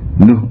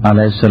 নূহ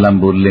আলাইহিস সালাম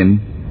বললেন,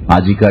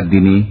 আজিকার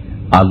দিনে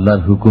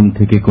আল্লাহর হুকুম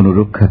থেকে কোনো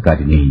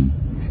রক্ষাকারী নেই,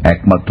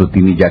 একমাত্র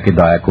তিনি যাকে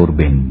দয়া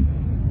করবেন।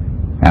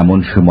 এমন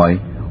সময়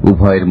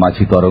উভয়ের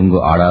মাঝে তরঙ্গ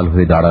আড়াল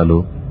হয়ে দাঁড়ালো,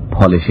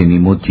 ফলে সে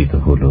নিমজ্জিত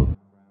হল।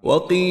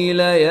 وقيل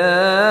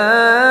يا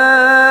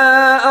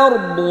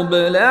أرض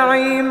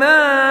ابلعي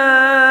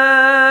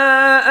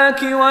ماءك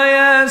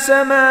ويا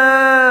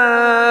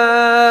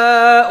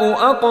سماء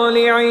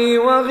أقلعي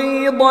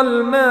وغيض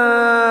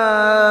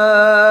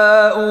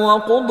الماء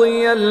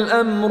وقضي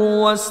الأمر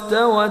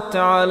واستوت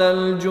على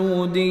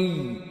الجودي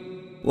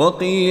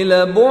وقيل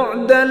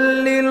بعدا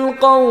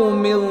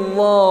للقوم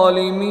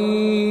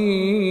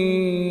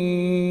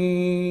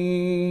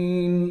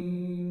الظالمين।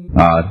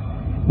 আর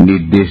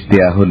নির্দেশ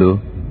দেয়া হলো,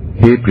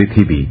 হে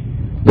পৃথিবী,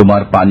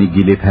 তোমার পানি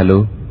গিলে ফেলো,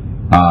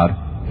 আর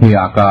হে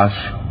আকাশ,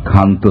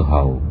 ক্ষান্ত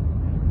হও।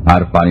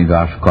 আর পানি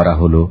হ্রাস করা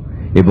হলো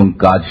এবং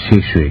কাজ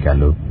শেষ হয়ে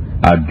গেল।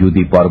 আর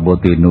যদি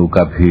পর্বতে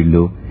নৌকা ভিড়ল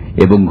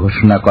এবং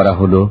ঘোষণা করা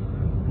হলো,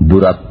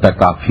 দুরাত্মা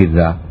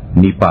কাফিররা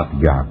নিপাত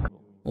যাক।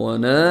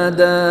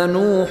 ونادى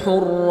نوح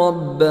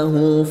ربه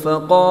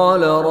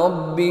فقال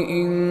رب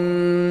إن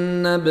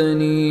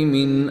ابني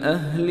من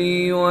أهلي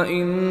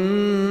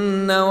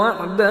وإن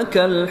وعدك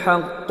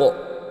الحق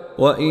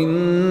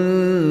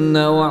وإن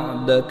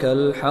وعدك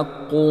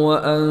الحق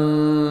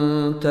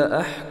وأنت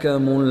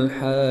أحكم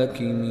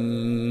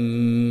الحاكمين।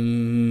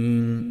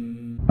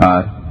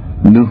 আর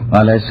নূহ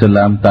আলাইহিস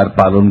সালাম তার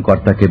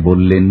পালনকর্তাকে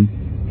বললেন,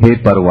 হে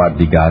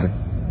পরওয়ারদিগার,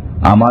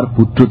 আমার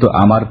পুত্র তো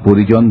আমার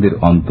পরিজনদের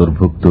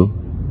অন্তর্ভুক্ত,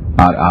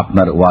 আর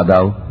আপনার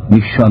ওয়াদাও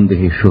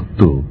নিঃসন্দেহে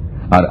সত্য,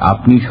 আর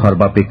আপনি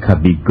সর্বাপেক্ষা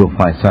বিজ্ঞ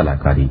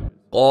ফয়সালাকারী।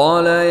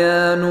 قال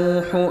يا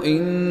نوح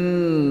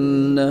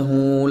إنه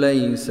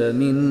ليس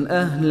من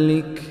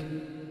أهلك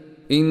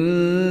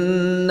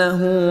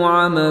إنه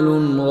عمل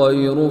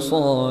غير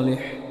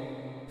صالح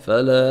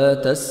فلا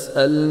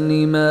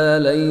تسألني ما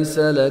ليس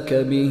لك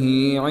به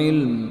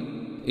علم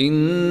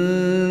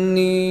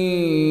إني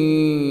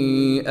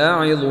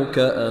أعظك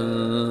أن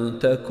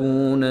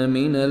تكون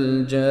من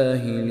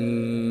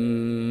الجاهلين।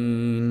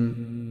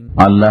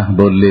 আল্লাহ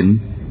বললেন,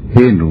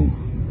 হে নূহ,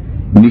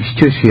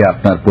 নিশ্চয় সে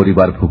আপনার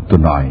পরিবারভুক্ত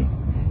নয়,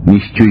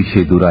 নিশ্চয়ই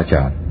সে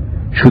দুরাচার।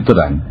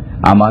 সুতরাং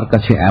আমার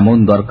কাছে এমন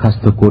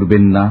দরখাস্ত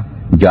করবেন না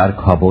যার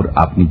খবর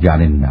আপনি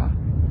জানেন না।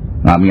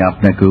 আমি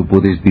আপনাকে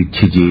উপদেশ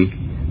দিচ্ছি যে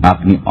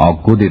আপনি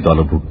অজ্ঞদের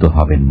দলভুক্ত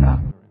হবেন না।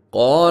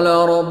 قال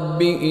رب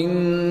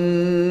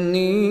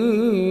إني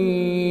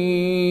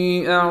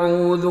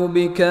أعوذ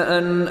بك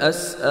أن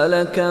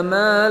أسألك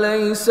ما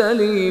ليس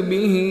لي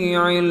به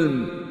علم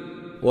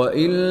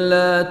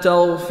وإلا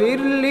تغفر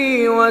لي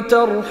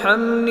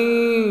وترحمني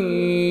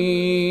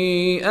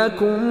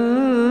أكن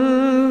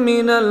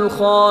من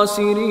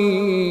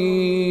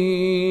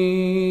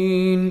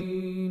الخاسرين।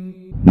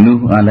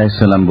 নূহ আলাইহিস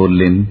সালাম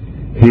বললেন,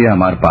 হে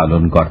আমার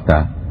পালনকর্তা,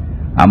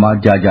 আমার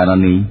যা জানা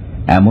নেই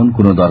এমন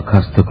কোন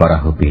দরখাস্ত করা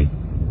হতে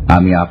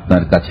আমি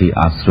আপনার কাছে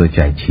আশ্রয়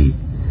চাইছি।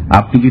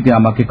 আপনি যদি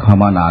আমাকে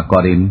ক্ষমা না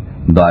করেন,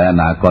 দয়া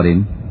না করেন,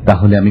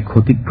 তাহলে আমি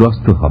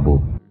ক্ষতিগ্রস্ত হব।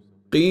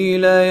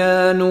 قيل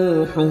يا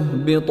نوح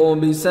اهبط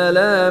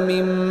بسلام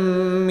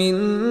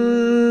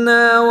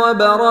منا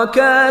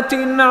وبركات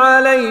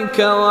عليك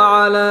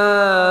وعلى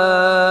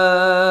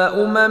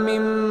أمم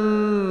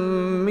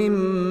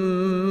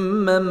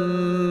ممن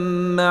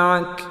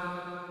معك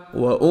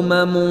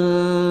وأمم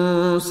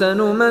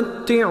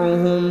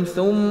سنمتعهم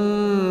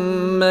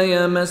ثم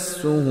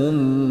يمسهم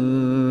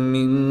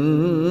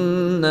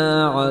منا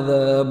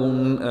عذاب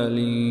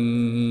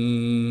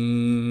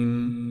أليم।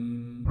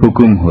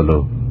 হুকুম হলো,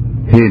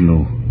 হে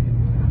নূহ,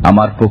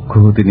 আমার পক্ষ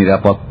হতে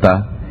নিরাপত্তা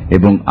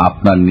এবং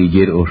আপনার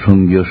নিজের ও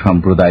সঙ্গীয়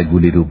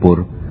সম্প্রদায়গুলির উপর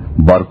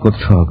বরকত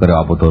সহকারে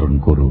অবতরণ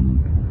করুন,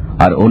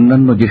 আর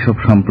অন্যান্য যেসব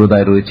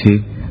সম্প্রদায় রয়েছে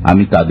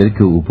আমি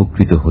তাদেরকেও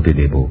উপকৃত হতে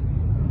দেব।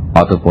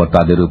 অতঃপর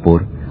তাদের উপর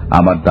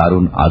আমার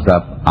দারুণ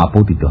আযাব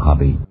আপতিত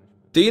হবে।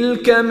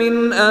 تلك من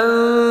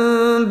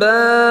أنباء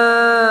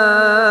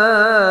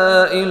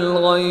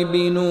الغيب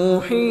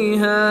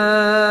نوحيها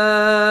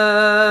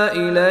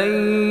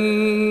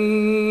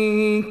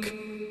إليك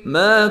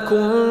ما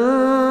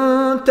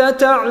كنت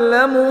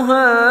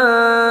تعلمها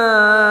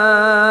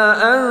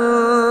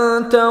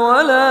أنت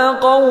ولا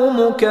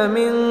قومك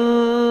من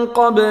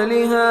قبل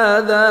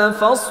هذا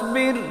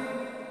فاصبر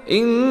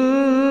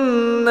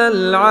إن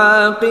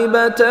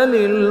العاقبة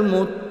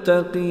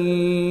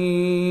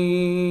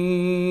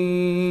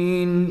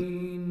للمتقين।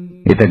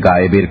 এটা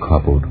গায়েবের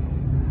খবর,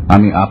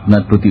 আমি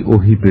আপনার প্রতি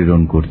ওহী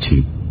প্রেরণ করছি।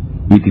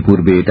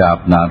 ইতিপূর্বে এটা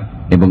আপনার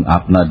এবং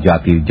আপনার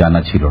জাতির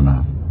জানা ছিল না।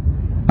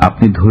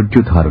 আপনি ধৈর্য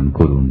ধারণ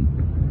করুন।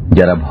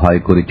 যারা ভয়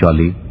করে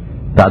চলে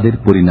তাদের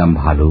পরিণাম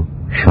ভালো,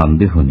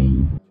 সন্দেহ নেই।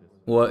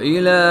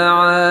 وإلى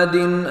عاد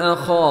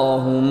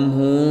أخاهم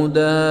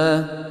هودا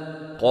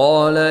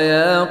قال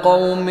يا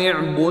قوم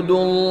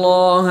اعبدوا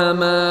الله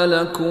ما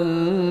لكم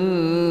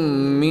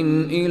من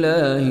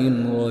إله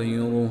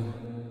غيره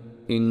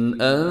إن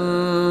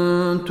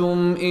أنتم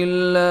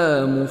إلا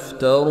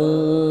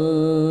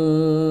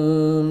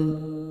مفترون।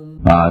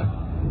 আর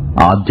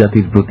আদ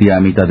জাতির প্রতি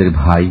আমি তাদের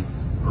ভাই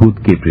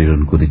হুদকে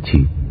প্রেরণ করেছি।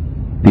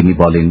 তিনি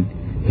বলেন,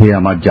 হে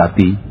আমার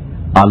জাতি,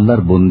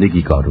 আল্লাহর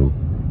বন্দেগী করো,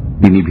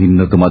 তিনি ভিন্ন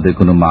তোমাদের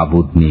কোনো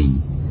মাবুদ নেই,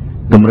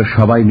 তোমরা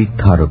সবাই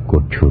মিথ্যা আরোপ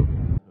করছো।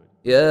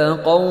 يا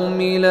قوم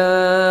لا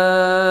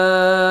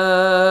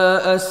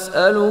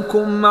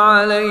أسألكم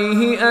عليه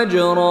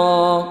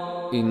أجرا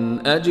إن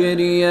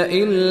أجري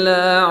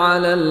إلا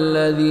على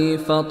الذي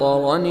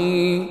فطرني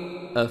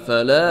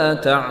أفلا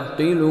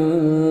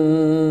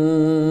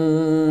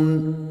تعقلون।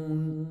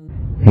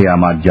 হে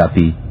আমার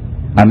জাতি,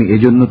 আমি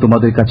এজন্য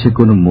তোমাদের কাছে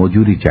কোনো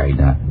মজুরি চাই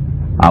না।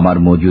 আমার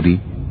মজুরি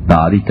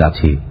তাঁরই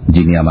কাছে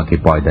যিনি আমাকে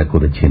পয়দা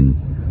করেছেন।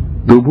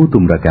 তবু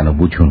তোমরা কেন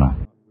বুঝো না?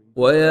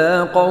 ويا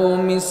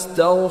قوم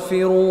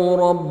استغفروا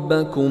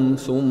ربكم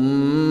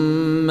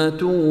ثم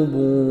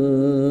توبوا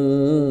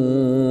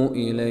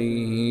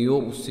إليه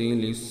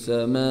يرسل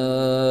السماء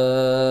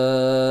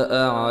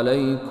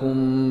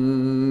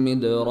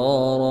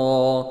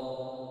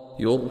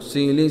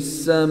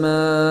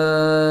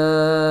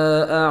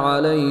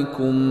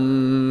عليكم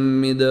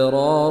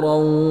مدرارا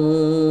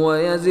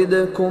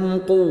ويزدكم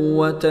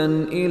قوة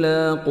إلى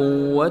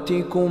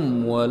قوتكم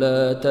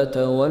ولا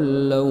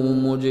تتولوا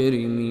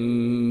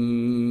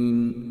مجرمين।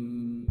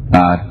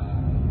 আর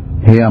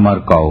হে আমার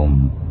কওম,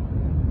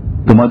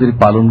 তোমাদের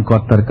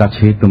পালনকর্তার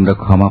কাছে তোমরা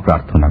ক্ষমা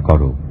প্রার্থনা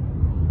করো,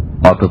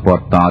 অতঃপর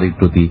তাঁরই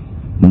প্রতি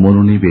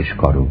মনোনিবেশ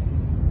করো।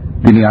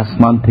 তিনি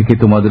আসমান থেকে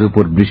তোমাদের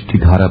উপর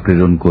বৃষ্টিধারা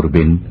প্রেরণ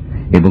করবেন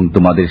এবং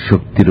তোমাদের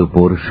শক্তির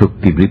উপর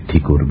শক্তি বৃদ্ধি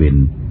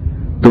করবেন।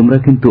 তোমরা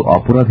কিন্তু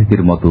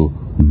অপরাধীদের মতো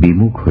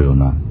বিমুখ হও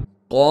না।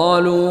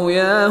 قالوا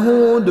يا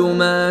هود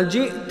ما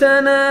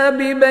جئتنا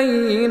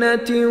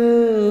ببينة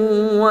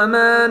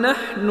وما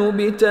نحن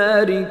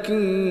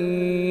بتاركي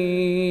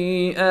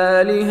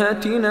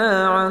آلهتنا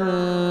عن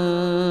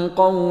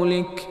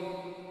قولك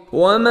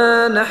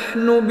وما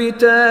نحن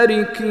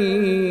بتاركي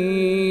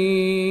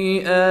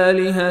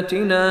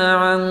آلهتنا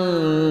عن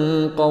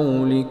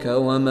قولك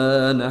وما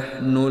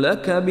نحن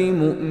لك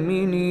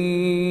بمؤمنين।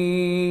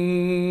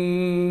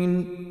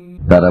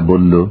 তারা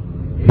বলল,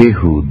 হে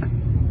হুদ,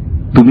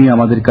 তুমি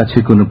আমাদের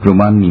কাছে কোনো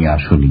প্রমাণ নিয়ে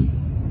আসোনি।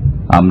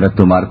 আমরা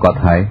তোমার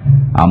কথায়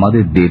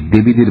আমাদের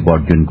দেবদেবীদের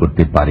বর্জন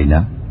করতে পারি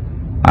না,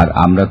 আর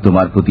আমরা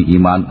তোমার প্রতি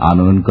ঈমান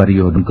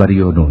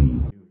আনয়নকারীও নই।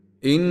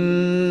 ইন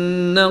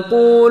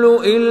নাকুলু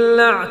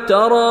ইল্লা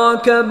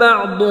i'তারাকা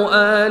বা'দু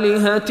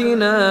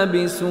আলিহাতিনা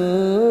বিসূ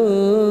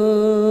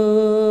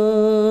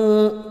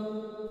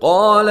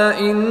ক্বালা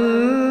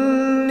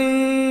ইন্নী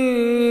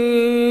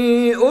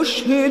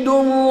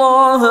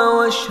উশহিদুল্লাহ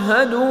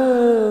ওয়াশহাদু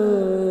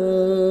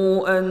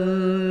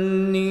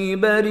أني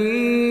بريء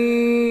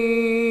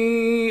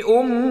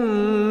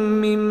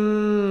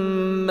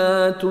مما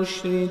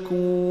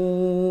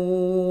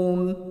تشركون।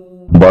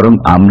 বরং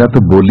আমরা তো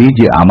বলি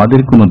যে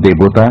আমাদের কোন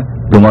দেবতা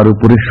তোমার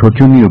উপরে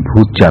শোচনীয়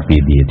ভূত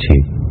চাপিয়ে দিয়েছে।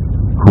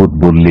 হুদ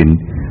বললেন,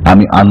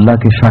 আমি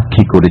আল্লাহকে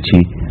সাক্ষী করেছি,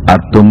 আর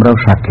তোমরাও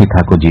সাক্ষী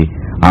থাকো যে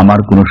আমার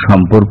কোনো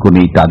সম্পর্ক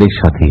নেই তাদের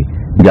সাথে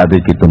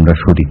যাদেরকে তোমরা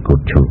শরীক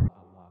করছো।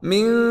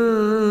 মিন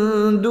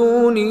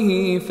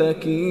দুনিহি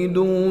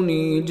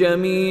ফাকিদুনি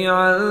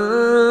জামিআন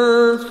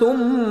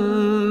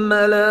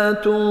সুম্মা লা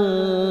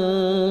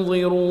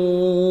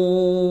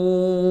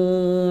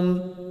তুনযিরুন।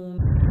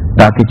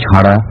 তাকে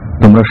ছাড়া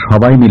তোমরা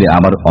সবাই মিলে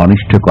আমার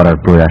অনিষ্ট করার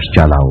প্রয়াস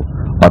চালাও,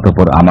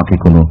 অতঃপর আমাকে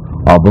কোনো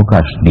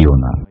অবকাশ দিও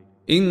না।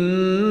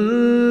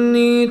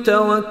 ইন্নী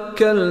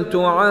তাওয়াক্কালতু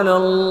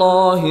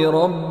আলাল্লাহি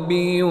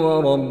রাব্বি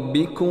ওয়া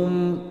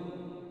রাব্বিকুম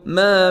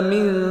মা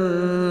মিন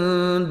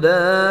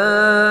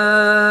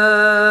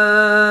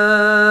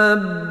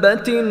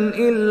দাব্বাতিন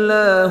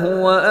ইল্লা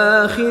হুয়া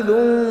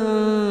আখিযুন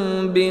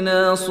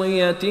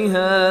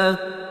বিনাসিয়াতিহা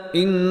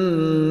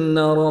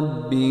ইন্না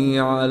রাব্বি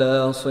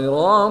আলা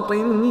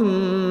সিরাতিন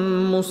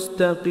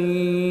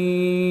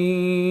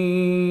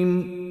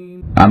মুস্তাকিম।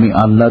 আমি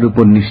আল্লাহর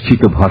উপর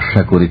নিশ্চিত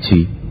ভরসা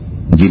করেছি,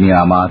 যিনি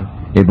আমার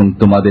এবং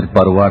তোমাদের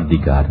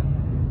পরওয়ারদিগার।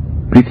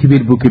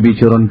 পৃথিবীর বুকে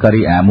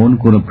বিচরণকারী এমন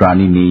কোন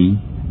প্রাণী নেই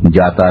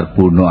যা তার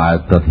পূর্ণ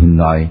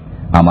আয়ত্তাধীন নয়।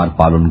 আমার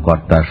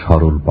পালনকর্তা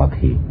সরল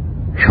পথে,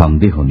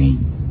 সন্দেহ নেই।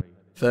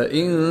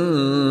 فَإِن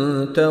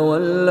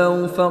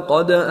تَوَلَّوْا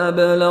فَقَدْ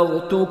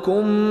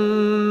أَبْلَغْتُكُم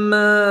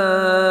مَّا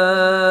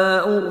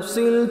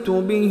أُرْسِلْتُ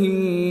بِهِ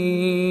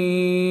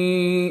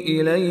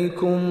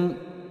إِلَيْكُمْ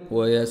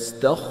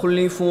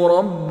وَيَسْتَخْلِفُ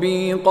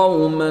رَبِّي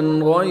قَوْمًا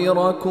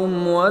غَيْرَكُمْ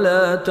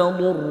وَلَا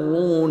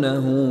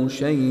تَضُرُّونَهُ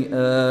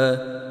شَيْئًا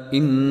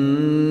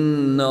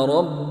إِنَّ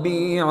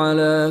رَبِّي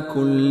عَلَى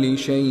كُلِّ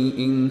شَيْءٍ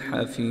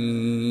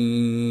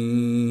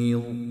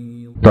حَفِيظٌ।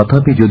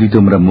 তথাপি যদি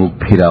তোমরা মুখ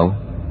ফিরাও,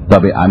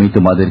 তবে আমি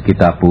তোমাদেরকে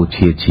তা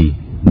পৌঁছিয়েছি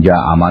যা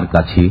আমার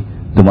কাছে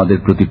তোমাদের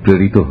প্রতি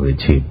প্রেরিত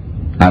হয়েছে,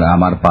 আর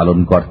আমার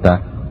পালনকর্তা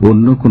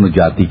অন্য কোন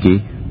জাতিকে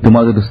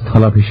তোমাদের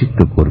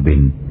স্থলাভিষিক্ত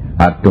করবেন,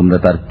 আর তোমরা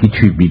তার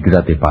কিছুই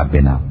বিগড়াতে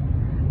পারবে না।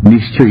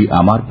 নিশ্চয়ই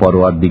আমার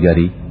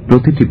পরওয়ারদিগারই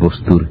প্রতিটি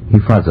বস্তুর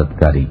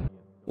হেফাজতকারী।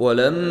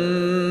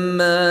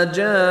 وَلَمَّا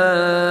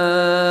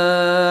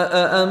جَاءَ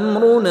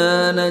أَمْرُنَا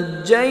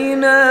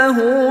نَجَّيْنَا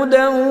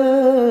هُودًا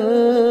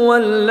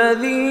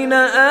وَالَّذِينَ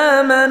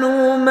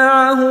آمَنُوا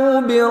مَعَهُ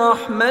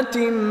بِرَحْمَةٍ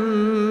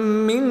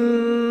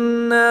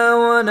مِنَّا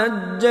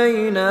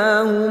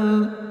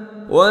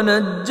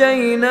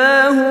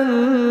وَنَجَّيْنَاهُمْ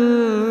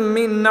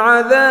مِنْ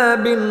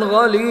عَذَابٍ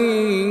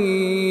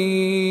غَلِيظٍ।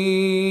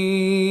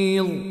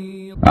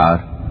 আর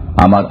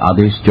আমার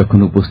আদেশ যখন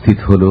উপস্থিত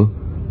হল,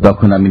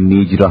 তখন আমি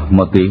নিজ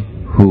রহমতে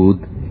হুদ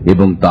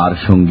এবং তার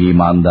সঙ্গী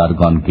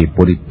ঈমানদারগণকে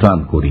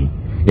পরিত্রাণ করি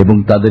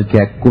এবং তাদেরকে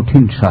এক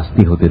কঠিন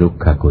শাস্তি হতে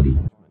রক্ষা করি।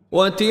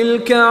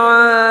 وَتِلْكَ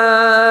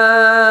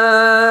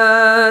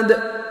عَادٌ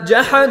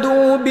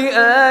جَحَدُوا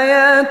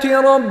بِآيَاتِ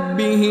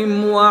رَبِّهِمْ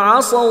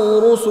وَعَصَوْا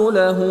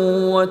رُسُلَهُ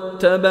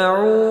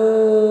وَاتَّبَعُوا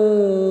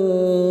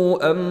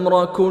أَمْرَ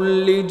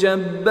كُلِّ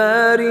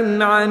جَبَّارٍ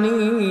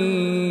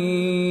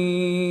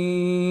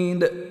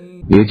عَنِيدٍ।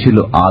 এ ছিল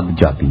আদ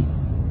জাতি,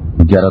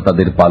 যারা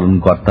তাদের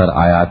পালনকর্তার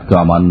আয়াতকে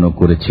অমান্য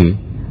করেছে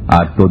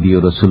আর তদীয়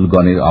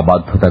রসুলগণের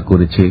অবাধ্যতা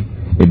করেছে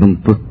এবং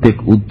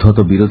প্রত্যেক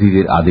উদ্ধত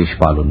বিরোধীদের আদেশ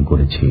পালন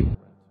করেছে।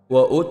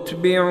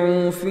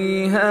 وَأُتْبِعُوا فِي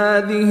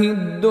هَذِهِ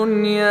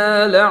الدُّنْيَا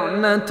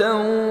لَعْنَةً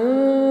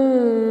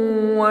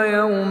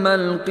وَيَوْمَ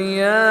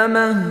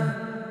الْقِيَامَةِ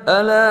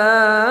أَلَا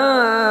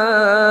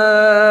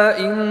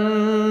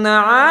إِنَّ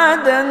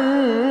عَادًا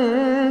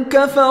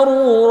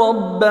كَفَرُوا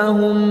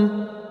رَبَّهُمْ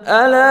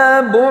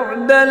ألا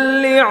بعدا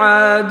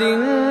لعاد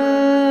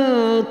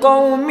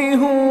قوم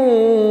هود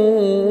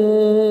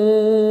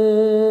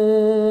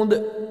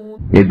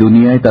এ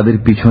দুনিয়ায় তাদের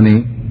পিছনে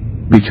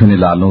পিছনে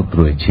লানত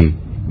রয়েছে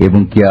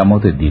এবং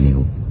কিয়ামতের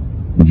দিনেও।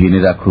 জেনে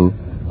রাখো,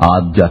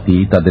 আদ জাতি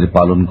তাদের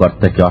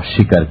পালনকর্তাকে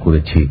অস্বীকার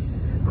করেছে।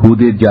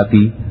 হুদের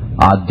জাতি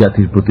আদ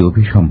জাতির প্রতি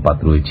অভিসম্পাত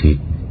রয়েছে,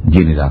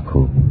 জেনে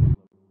রাখো।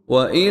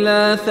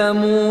 وإلى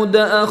ثمود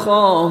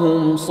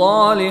أخاهم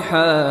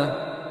صالحا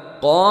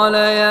قال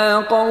يا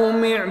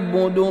قوم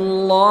اعبدوا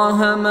الله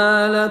ما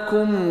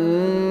لكم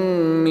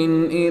من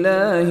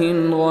إله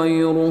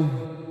غيره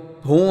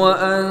هو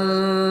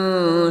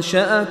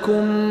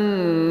أنشأكم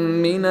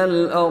من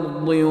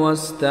الأرض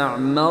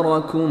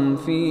واستعمركم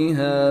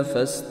فيها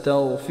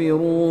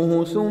فاستغفروه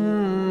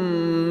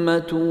ثم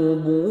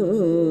توبوا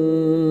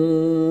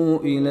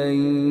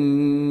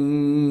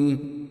إليه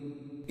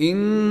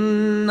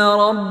إن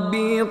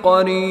ربي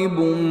قريب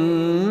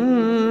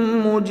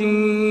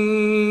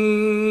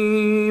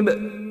مجيب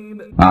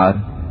আর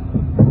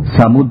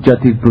সামুদ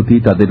জাতির প্রতি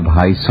তাদের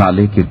ভাই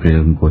সালেহকে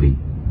প্রেরণ করি।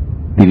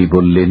 তিনি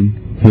বললেন,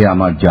 হে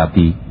আমার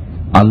জাতি,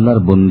 আল্লাহর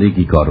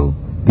বন্দেগী করো,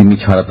 তিনি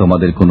ছাড়া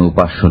তোমাদের কোনো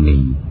উপাস্য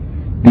নেই।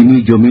 তিনি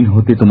জমিন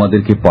হতে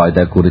তোমাদেরকে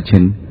পয়দা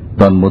করেছেন,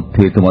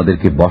 তন্মধ্যে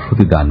তোমাদেরকে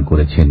বসতি দান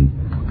করেছেন।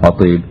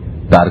 অতএব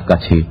তার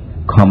কাছে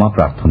ক্ষমা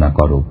প্রার্থনা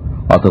করো,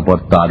 অতঃপর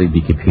তারই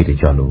দিকে ফিরে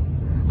চলো।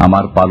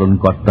 আমার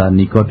পালনকর্তা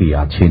নিকটই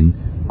আছেন,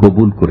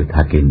 কবুল করে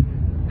থাকেন,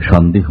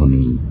 সন্দেহ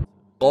নেই।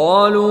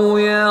 قالوا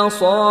يا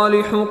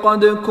صالح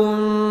قد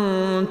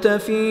كنت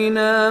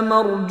فينا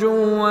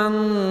مرجوا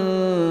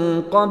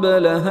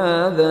قبل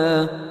هذا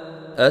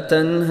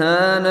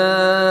أتنهانا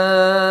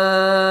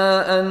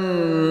أن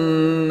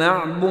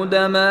نعبد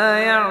ما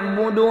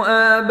يعبد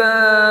آباؤنا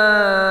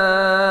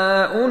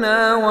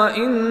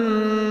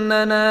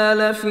وإننا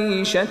لفي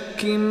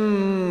شك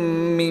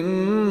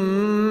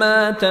مما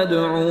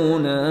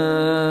تدعونا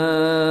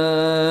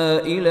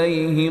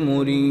إليه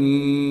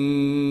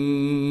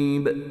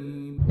مريب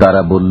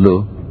তারা বলল,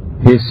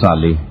 হে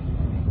সালেহ,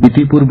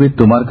 ইতিপূর্বে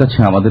তোমার কাছে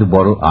আমাদের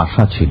বড়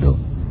আশা ছিল।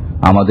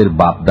 আমাদের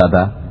বাপ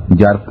দাদা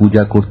যার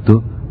পূজা করত,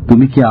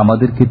 তুমি কি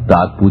আমাদেরকে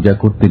তার পূজা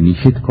করতে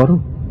নিষেধ করো?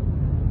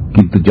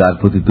 কিন্তু যার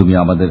প্রতি তুমি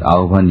আমাদের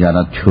আহ্বান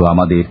জানাচ্ছ,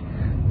 আমাদের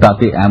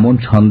তাতে এমন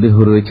সন্দেহ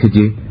রয়েছে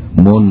যে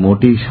মন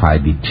মোটেই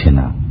সায় দিচ্ছে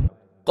না।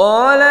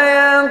 قال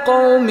يا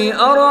قوم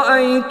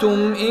أرأيتم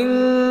إن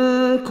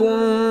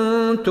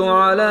كنت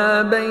على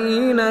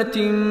بينة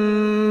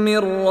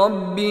من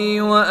ربي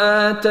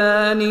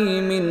وآتاني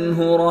منه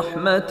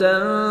رحمة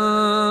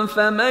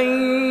فمن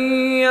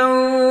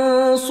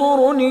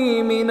ينصرني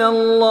من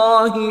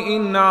الله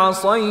إن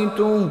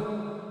عصيته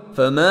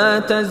فما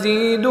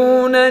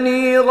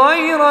تزيدونني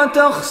غير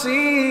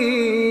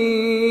تخسير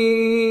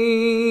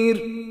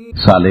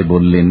সালে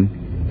বললেন,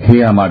 হে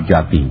আমার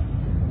জাতি,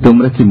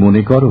 তোমরা কি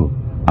মনে করো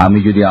আমি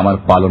যদি আমার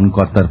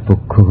পালনকর্তার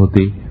পক্ষ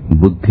হতে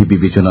বুদ্ধি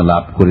বিবেচনা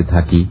লাভ করে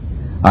থাকি,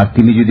 আর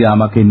তিনি যদি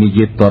আমাকে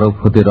নিজের তরফ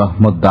হতে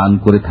রহমত দান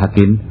করে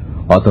থাকেন,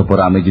 অতঃপর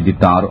আমি যদি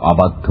তাঁর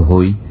অবাধ্য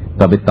হই,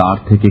 তবে তাঁর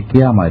থেকে কে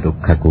আমায়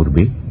রক্ষা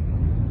করবে?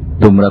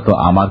 তোমরা তো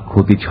আমার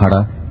ক্ষতি ছাড়া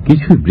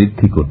কিছুই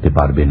বৃদ্ধি করতে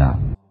পারবে না।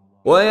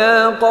 وَيَا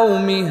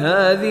قَوْمِ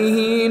هَذِهِ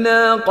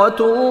نَاقَةُ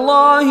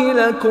اللَّهِ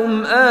لَكُمْ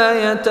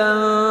آيَةً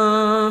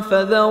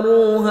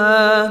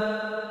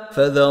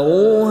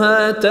فذروها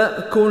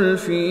تأكل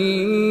في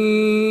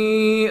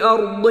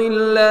أرض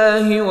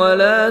الله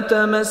ولا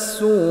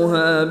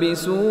تمسوها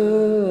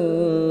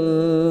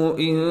بسوء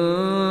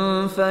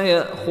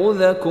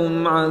فيأخذكم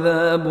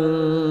عذاب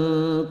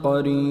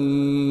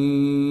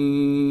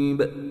قريب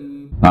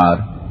আর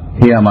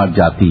হে আমার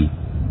জাতি,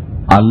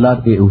 আল্লাহর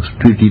এই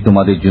উষ্ট্রীটি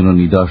তোমাদের জন্য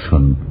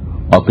নিদর্শন,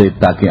 অতএব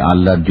তাকে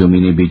আল্লাহর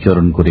জমিনে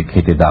বিচরণ করে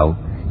খেতে দাও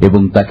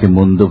এবং তাকে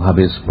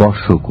মন্দভাবে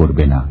স্পর্শ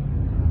করবে না,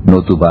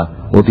 নতুবা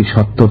অতি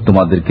সত্বর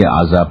তোমাদেরকে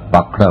আযাব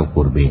পাকড়াও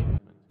করবে।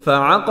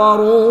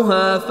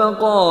 فعقروها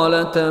فقال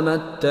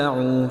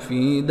تمتعوا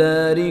في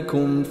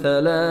داركم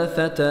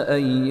 3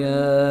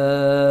 أيام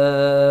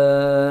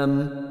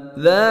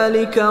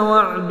ذلك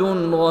وعد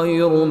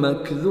غير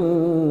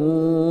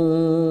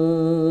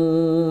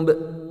مكذوب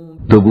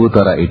তবুও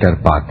তারা এটার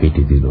পা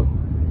কেটে দিল।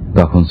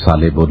 তখন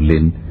সালে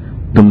বললেন,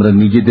 তোমরা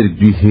নিজেদের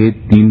গৃহে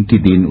 3টি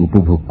দিন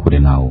উপভোগ করে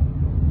নাও,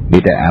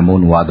 এটা এমন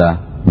ওয়াদা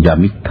যা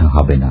মিথ্যা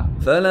হবে না।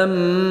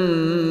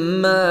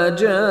 فلما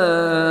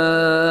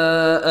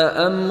جاء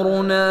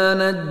أمرنا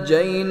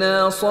نجينا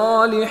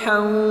صالحا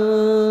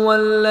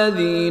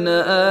والذين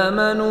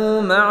آمنوا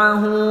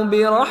معه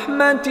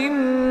برحمة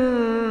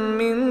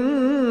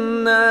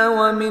منا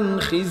ومن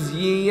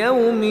خزي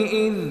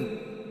يومئذ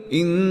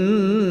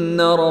إن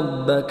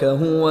ربك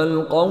هو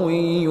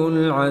القوي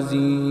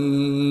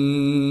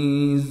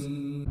العزيز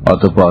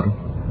অতঃপর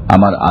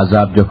আমার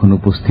আযাব যখন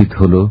উপস্থিত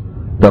হল,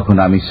 তখন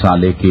আমি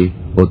সালেহকে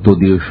ও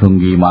তদীয়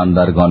সঙ্গী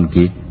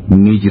ইমানদারগণকে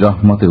নিজ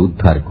রহমতে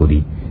উদ্ধার করি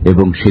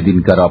এবং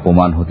সেদিনকার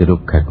অপমান হতে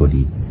রক্ষা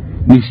করি।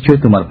 নিশ্চয়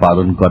তোমার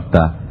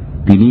পালনকর্তা,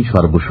 তিনি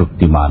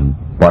সর্বশক্তিমান,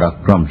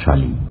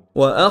 পরাক্রমশালী।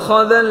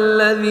 وأخذ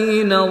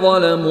الذين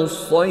ظلموا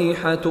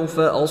الصيحة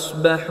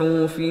فأصبحوا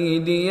في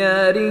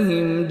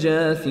ديارهم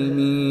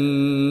جاثمين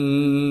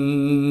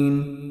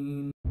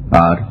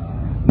আর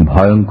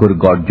ভয়ঙ্কর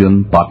গর্জন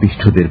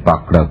পাপিষ্ঠদের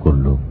পাকড়া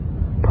করল,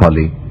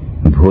 ফলে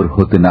ভোর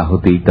হতে না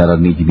হতেই তারা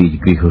নিজ নিজ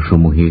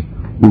গৃহসমূহে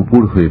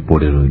উপুড় হয়ে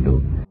পড়ে রইল।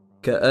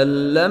 كأن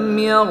لم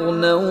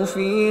يغنوا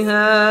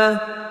فيها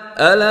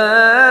ألا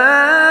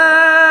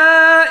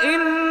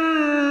إن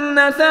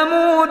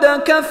ثمود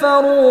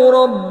كفروا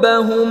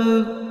ربهم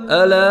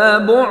ألا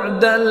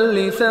بعدا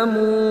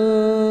لثمود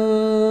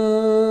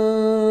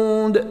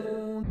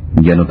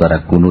যেন তারা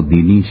কোনো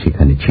দিনই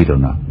সেখানে ছিল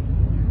না।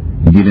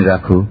 জেনে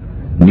রাখো,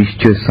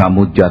 নিশ্চয়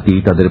সামুদ জাতি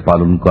তাদের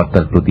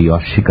পালনকর্তার প্রতি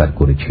অস্বীকার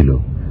করেছিল।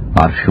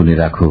 আর শুনে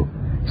রাখো,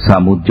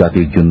 সামুদ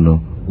জাতির জন্য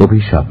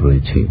অভিশাপ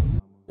রয়েছে।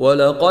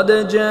 ولقد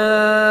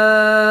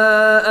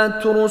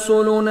جاءت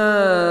رسلنا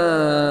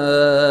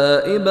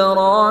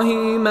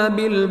إبراهيم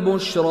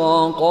بالبشرى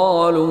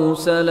قالوا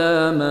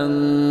سلاما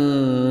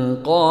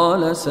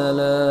قال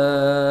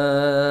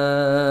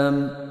سلام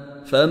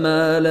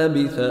فما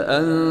لبث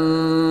أن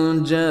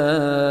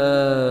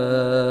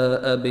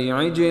جاء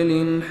بعجل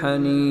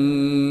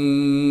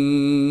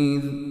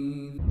حنيذ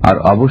আর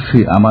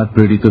অবশ্যই আমার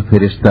প্রেরিত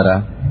ফেরেশতারা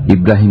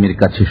ইব্রাহিমের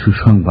কাছে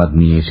সুসংবাদ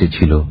নিয়ে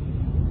এসেছিল।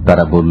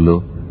 তারা বলল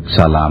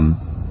সালাম,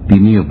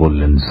 তিনিও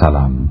বললেন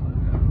সালাম।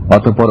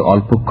 অতঃপর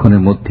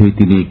অল্পক্ষণের মধ্যেই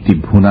তিনি একটি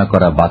ভুনা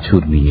করা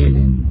বাছুর নিয়ে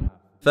এলেন।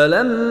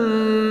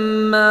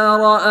 فلما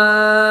رأى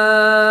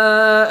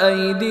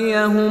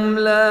أيديهم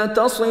لا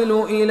تصل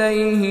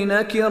إليه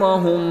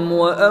نكرهم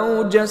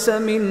وأوجس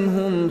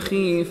منهم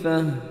خيفة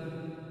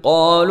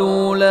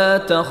قالوا لا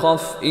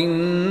تخف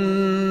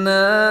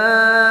إنا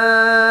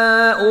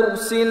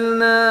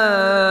أرسلنا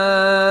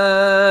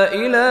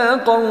إلى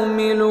قوم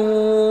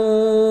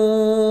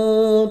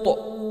لوط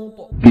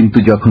কিন্তু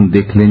যখন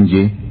দেখলেন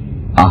যে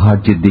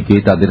আহার্যের দিকে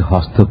তাদের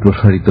হস্ত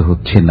প্রসারিত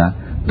হচ্ছে না,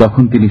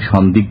 তখন তিনি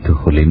সন্দিগ্ধ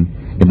হলেন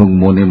এবং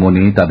মনে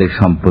মনে তাদের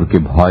সম্পর্কে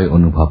ভয়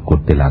অনুভব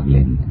করতে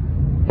লাগলেন।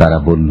 তারা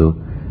বলল,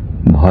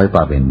 ভয়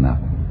পাবেন না,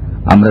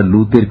 আমরা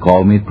লূতের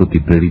কওমের প্রতি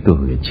প্রেরিত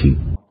হয়েছি।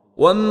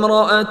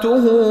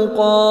 وامرأته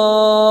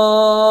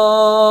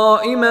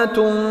قائمة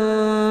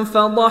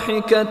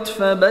فضحكت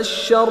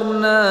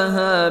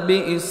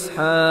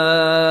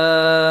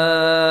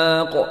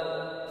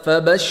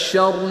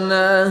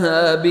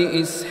فبشرناها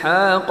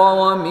بإسحاق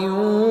ومن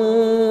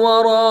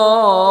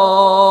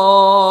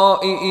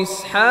وراء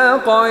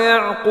إسحاق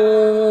يعقوب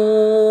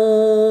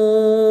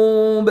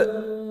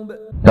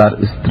তার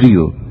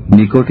স্ত্রীও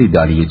নিকটে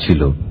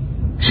দাঁড়িয়েছিল,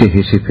 সে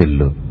হেসে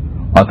ফেলল।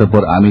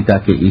 অতঃপর আমি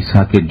তাকে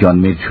ইসহাকের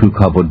জন্মের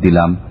সুখবর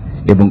দিলাম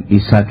এবং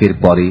ইসহাকের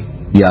পরে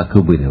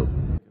ইয়াকুবেরও।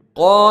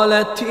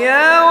 قالت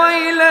يا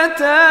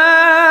ويلتى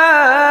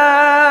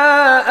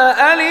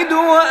أألد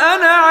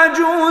وأنا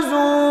عجوز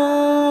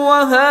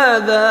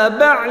وهذا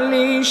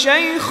بعلي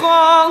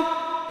شيخا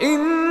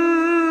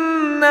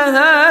إن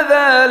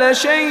هذا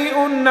لشيء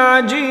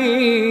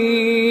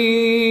عجيب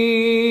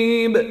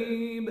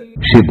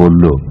সে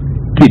বলল,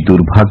 কি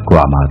দুর্ভাগ্য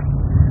আমার,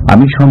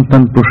 আমি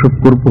সন্তান প্রসব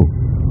করব,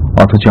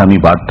 অথচ আমি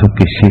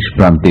বার্ধক্যের শেষ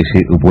প্রান্তে এসে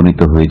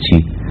উপনীত হয়েছি,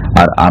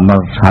 আর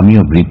আমার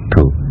স্বামীও বৃদ্ধ।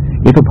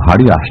 এ তো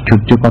ভারী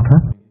আশ্চর্য কথা।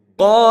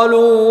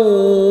 قالوا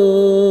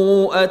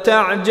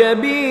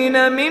أتعجبين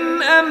من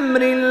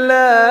أمر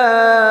الله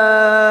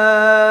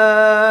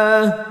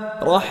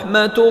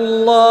رحمة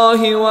الله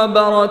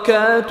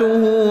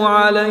وبركاته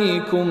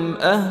عليكم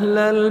أهل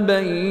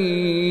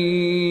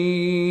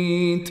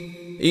البيت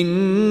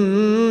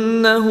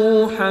إنه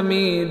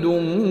حميد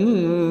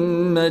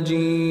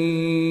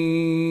مجيد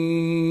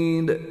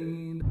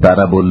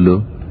তারা বলল,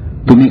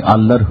 তুমি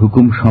আল্লাহর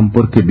হুকুম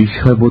সম্পর্কে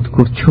বিস্ময়বোধ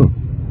করছো?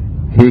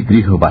 হে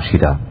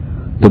গৃহবাসীরা,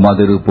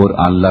 তোমাদের উপর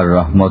আল্লাহর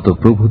রহমত ও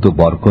প্রভূত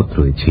বরকত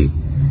রয়েছে।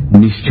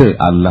 নিশ্চয়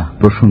আল্লাহ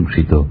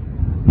প্রশংসিত,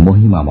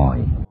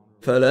 মহিমাময়।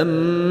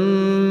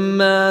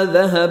 فلما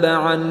ذهب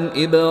عن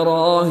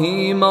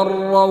إبراهيم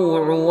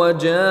الروع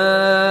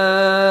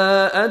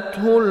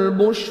وجاءته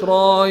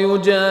البشرى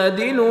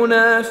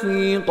يجادلنا في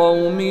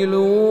قوم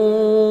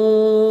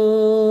لوط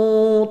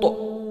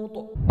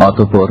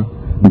অতঃপর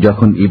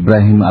যখন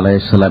ইব্রাহিম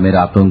আলাইহিসসালামের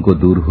আতঙ্ক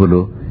দূর হল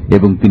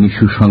এবং তিনি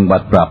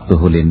সুসংবাদ প্রাপ্ত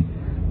হলেন,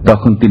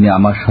 তখন তিনি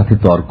আমার সাথে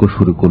তর্ক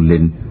শুরু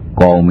করলেন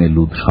কওমে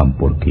লূত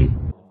সম্পর্কে।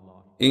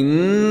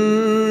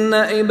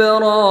 ইন্না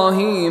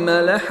ইব্রাহিম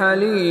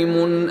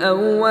লাহালিমুন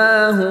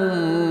আওয়াহুম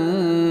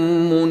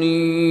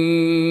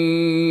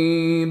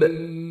মুনীব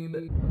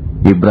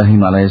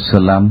ইব্রাহিম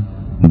আলাইহিসসালাম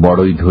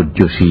বড়ই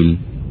ধৈর্যশীল,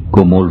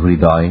 কোমল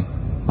হৃদয়,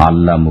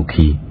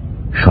 আল্লাহমুখী,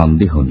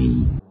 সন্দেহ নেই।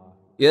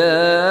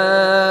 يا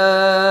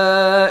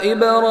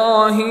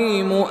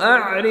إبراهيم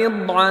أعرض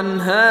عن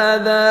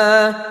هذا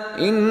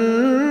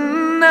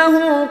إنه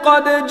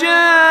قد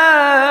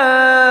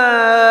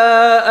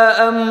جاء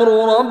أمر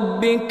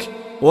ربك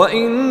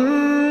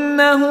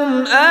وإنهم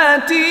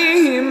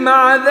آتيهم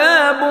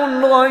عذاب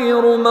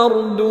غير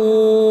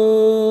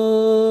مردود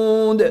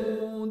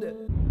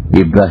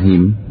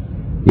ইব্রাহিম,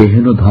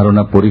 এহেন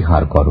ধারণা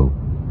পরিহার করো,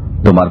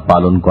 তোমার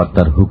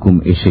পালনকর্তার হুকুম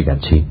এসে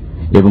গেছে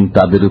এবং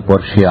তাদের উপর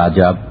সে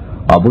আযাব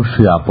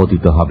অবশ্যই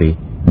আপতিত হবে,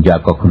 যা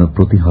কখনো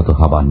প্রতিহত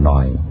হবার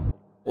নয়।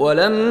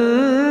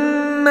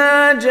 ولما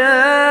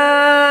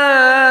جاءت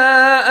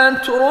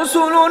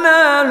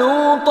رسلنا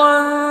لوطا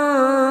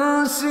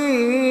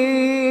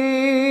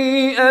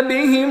سيء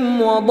بهم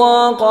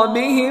وضاق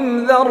بهم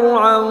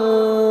ذرعا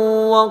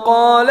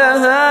وقال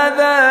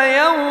هذا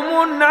يوم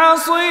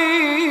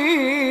عصيب।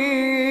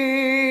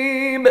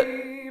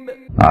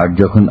 আর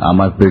যখন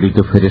আমার প্রেরিত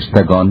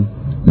ফেরেশতাগণ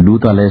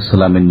লূত আলাইহিস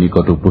সালামের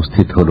নিকট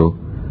উপস্থিত হল,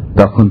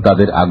 তখন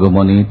তাদের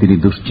আগমনে তিনি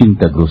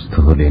দুশ্চিন্তাগ্রস্ত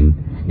হলেন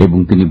এবং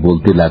তিনি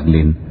বলতে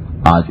লাগলেন,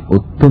 আজ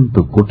অত্যন্ত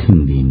কঠিন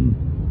দিন।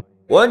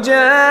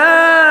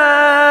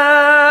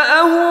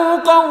 وجاءه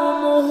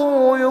قومه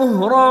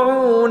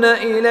يهرعون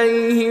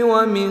إليه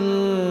ومن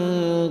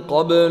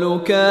قبل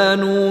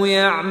كانوا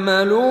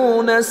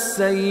يعملون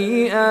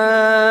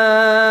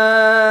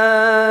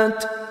السيئات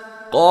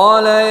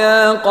قال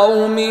يا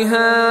قوم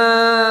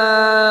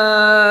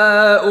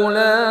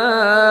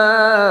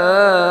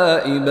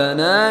هؤلاء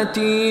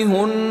بناتي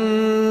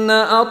هن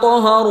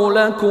أطهر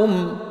لكم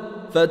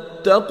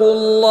فاتقوا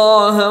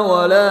الله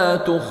ولا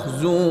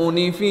تخزون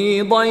في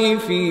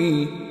ضيفي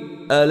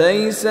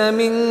أليس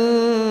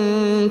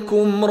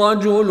منكم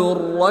رجل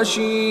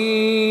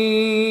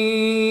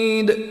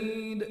رشيد।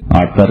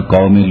 আর তার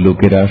কওমের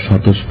লোকেরা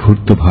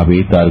স্বতঃস্ফূর্তভাবে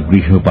তার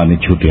গৃহপানে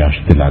ছুটে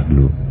আসতে লাগল।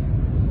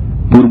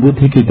 পূর্ব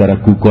থেকে তারা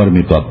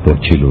কুকর্মে তৎপর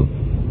ছিল।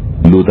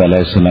 লূত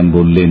আলাইহিস সালাম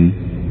বললেন,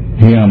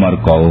 হে আমার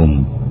কওম,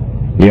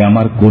 এ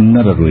আমার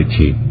কন্যারা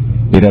রয়েছে,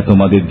 এরা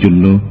তোমাদের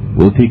জন্য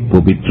অধিক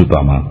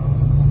পবিত্রতমা।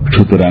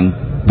 সুতরাং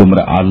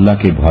তোমরা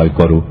আল্লাহকে ভয়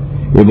করো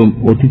এবং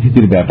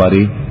অতিথিদের ব্যাপারে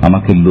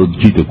আমাকে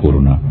লজ্জিত করো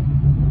না।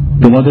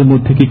 তোমাদের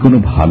মধ্যে কি কোনো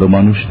ভালো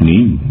মানুষ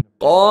নেই?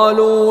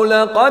 قالوا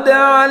لقد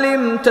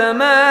علمت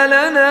ما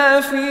لنا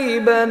في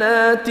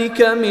بناتك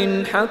من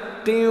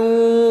حق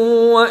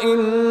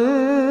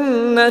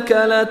وإنك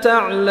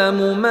لتعلم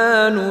ما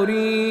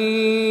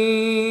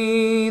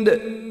نريد।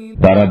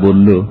 তারা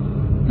বলল,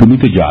 তুমি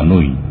তো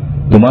জানোই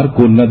তোমার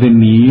কন্যাদের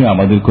নিয়ে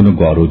আমাদের কোনো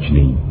গরজ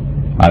নেই,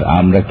 আর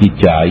আমরা কি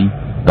চাই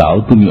তাও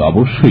তুমি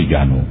অবশ্যই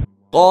জানো।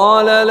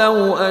 قال لو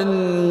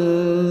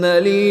أن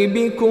لي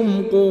بكم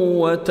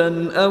قوة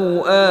أو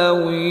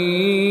آوي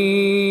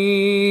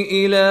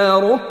إلى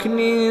ركن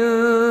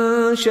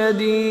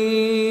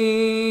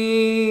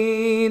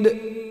شديد।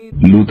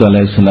 লূত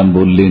আলাইহিস সালাম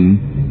বললেন,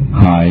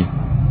 হায়,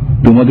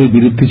 তোমাদের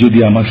বিরুদ্ধে যদি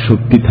আমার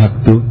শক্তি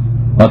থাকত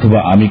অথবা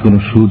আমি কোনো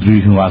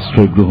সুদৃঢ়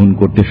আশ্রয় গ্রহণ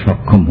করতে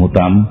সক্ষম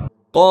হতাম।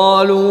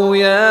 قالوا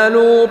يا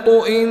لوط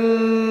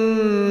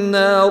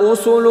إنا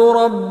رسل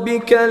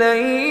ربك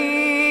لن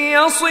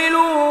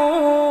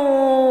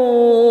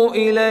يصلوا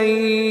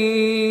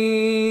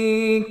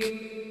إليك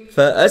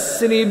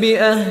فأسر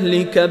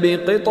بأهلك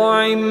بقطع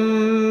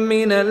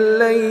من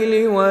الليل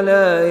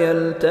ولا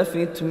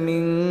يلتفت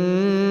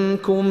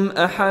منكم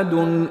أحد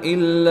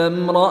إلا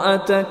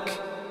امرأتك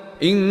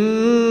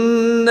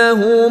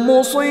إنه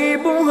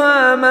مصيبها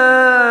ما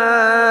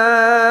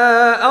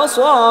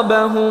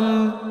أصابهم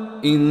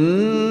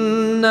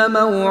إن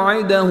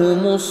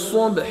موعدهم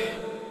الصبح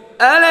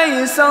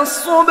أليس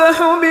الصبح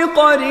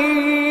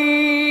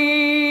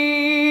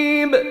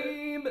بقريب।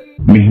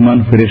 মেহমান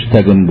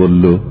ফেরেশতাগণ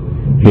বলল,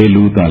 হে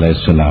লূত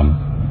আলাইহিস সালাম,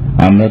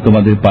 আমরা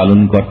তোমাদের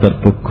পালনকর্তার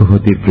পক্ষ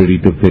হতে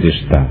প্রেরিত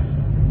ফেরেশতা,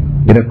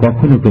 এরা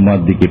কখনো তোমার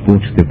দিকে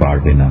পৌঁছতে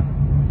পারবে না।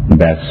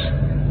 ব্যাস,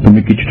 তুমি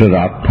কিছুটা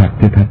রাত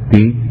থাকতে থাকতে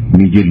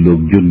নিজের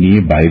লোকজন নিয়ে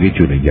বাইরে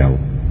চলে যাও,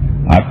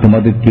 আর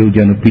তোমাদের কেউ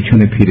যেন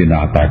পিছনে ফিরে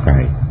না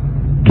তাকায়।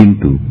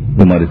 কিন্তু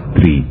তোমার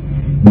স্ত্রী,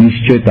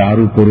 নিশ্চয় তার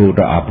উপরও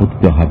ওটা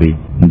আপতিত হবে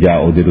যা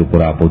ওদের উপর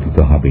আপতিত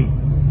হবে।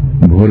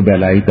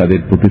 ভোরবেলায় তাদের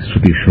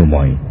প্রতিশ্রুতির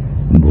সময়,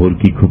 ভোর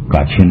কি খুব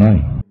কাছে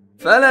নয়?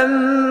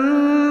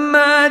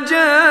 فلما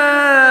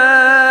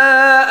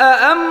جاء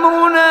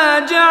أمرنا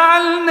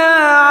جعلنا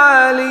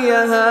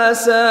عاليها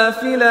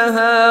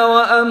سافلها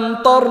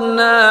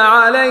وأمطرنا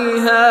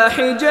عليها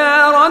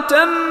حجارة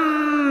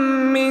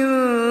من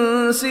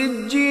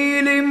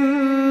سجيل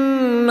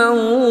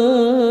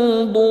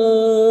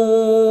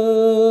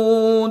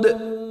منضود।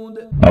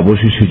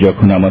 অবশেষে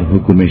যখন আমার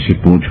হুকুম এসে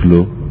পৌঁছল,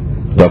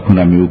 তখন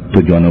আমি উক্ত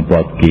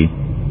জনপদকে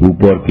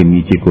উপরকে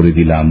নিচে করে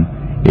দিলাম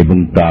এবং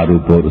তার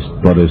উপর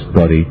স্তরে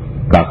স্তরে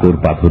কাকর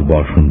পাথর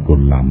বর্ষণ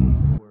করলাম।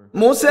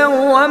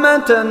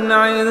 মুসাওয়ামাতান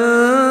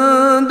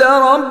ইনদা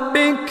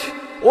রাব্বিক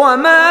ওয়া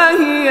মা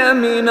হিয়া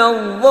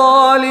মিনাল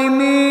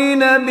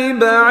যালিমিন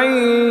বিবাঈদ।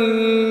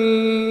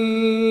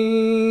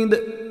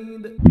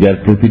 যার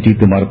প্রতিটি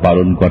তোমার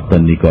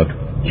পালনকর্তার নিকট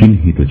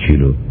চিহ্নিত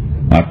ছিল,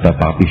 আর তা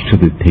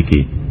পাপিষ্ঠদের থেকে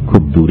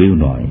খুব দূরেও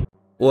নয়।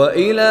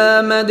 وإلى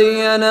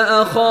مدين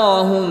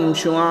أخاهم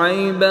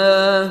شعيبا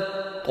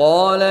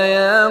قال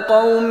يا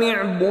قوم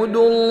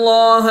اعبدوا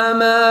الله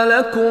ما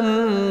لكم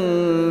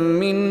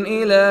من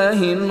إله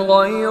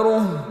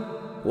غيره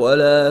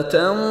ولا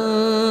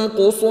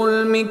تنقصوا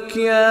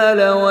المكيال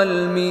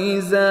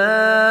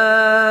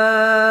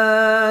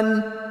والميزان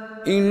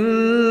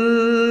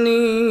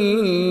إني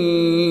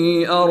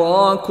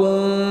أراكم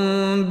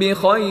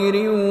بخير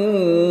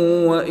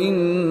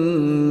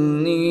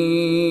وإني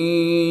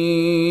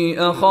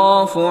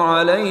أخاف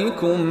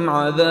عليكم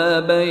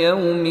عذاب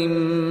يوم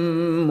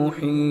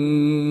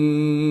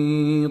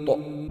محيط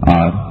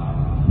আর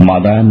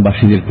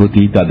মাদায়ানবাসীদের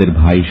প্রতি তাদের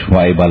ভাই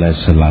শুআয়ব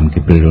আলাইহিস সালামকে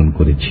প্রেরণ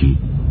করেছি।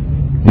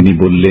 তিনি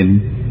বললেন,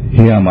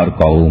 হে আমার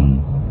কওম,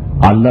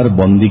 আল্লাহর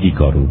বন্দেগী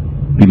করো,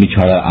 তিনি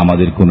ছাড়া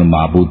আমাদের কোনো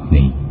মাবুদ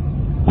নেই,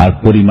 আর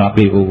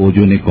পরিমাপে ও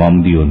ওজনে কম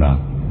দিও না।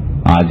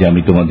 আজ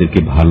আমি তোমাদেরকে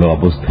ভালো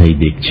অবস্থায়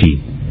দেখছি,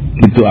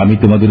 কিন্তু আমি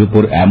তোমাদের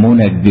উপর এমন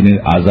একদিনের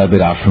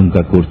আযাবের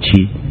আশঙ্কা করছি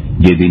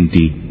যে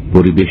দিনটি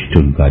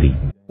পরিবেষ্টনকারী।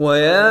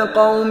 وَيَا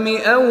قَوْمِ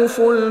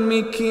أَوْفُوا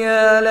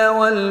الْمِكْيَالَ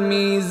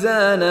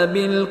وَالْمِيزَانَ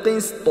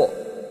بِالْقِسْطِ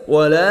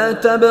وَلَا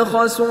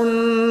تَبْخَسُوا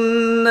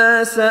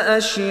النَّاسَ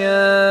أَشْيَاءَهُمْ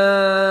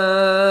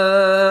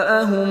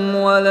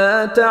وَلَا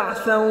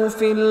تَعْثَوْا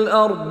فِي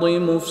الْأَرْضِ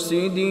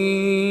مُفْسِدِينَ।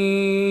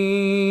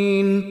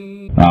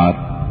 আর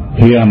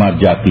হে আমার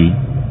জাতি,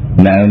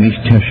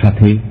 ন্যায়নিষ্ঠার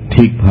সাথে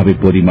ঠিকভাবে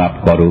পরিমাপ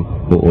করো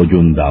ও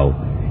ওজন দাও,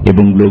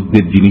 এবং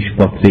লোকদের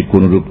জিনিসপত্রে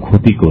কোনরূপ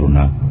ক্ষতি করো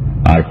না,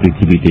 আর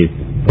পৃথিবীতে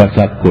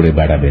ফাসাদ করে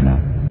বেড়াবে না।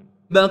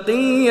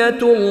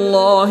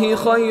 বাকিয়াতুল্লাহি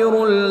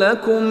খায়রুল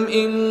লাকুম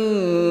ইন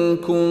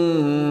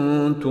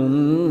কুনতুম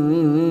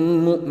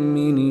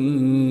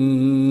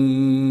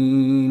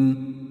মুমিনিন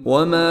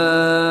ওয়া মা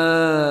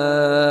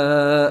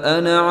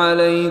আনা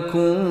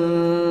আলাইকুম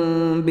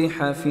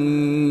বিহাফিজ।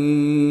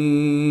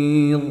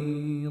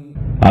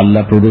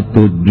 আল্লাহ প্রদত্ত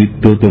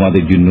বৃত্ত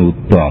তোমাদের জন্য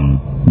উত্তম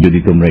যদি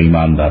তোমরা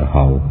ঈমানদার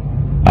হও,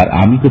 আর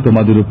আমি তো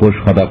তোমাদের উপর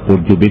সদা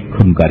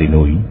পর্যবেক্ষণকারী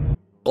নই।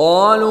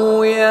 قالوا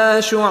يا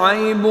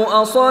شعيب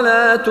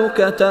أصلاتك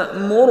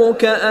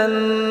تأمرك أن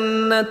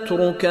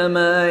نترك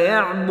ما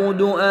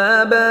يعبد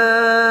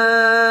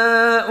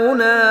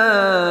آباؤنا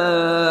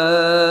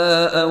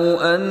أو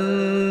أن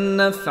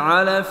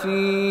نفعل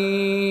في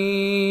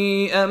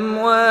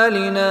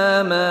أموالنا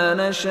ما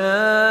نشاء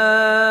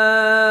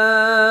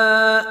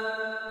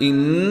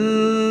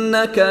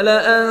إنك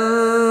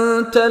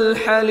لأنت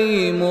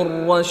الحليم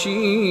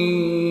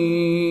الرشيد।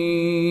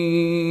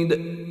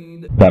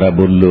 তারা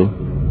বলল,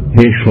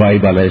 হে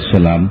শুআয়ব আলাইহিস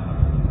সালাম,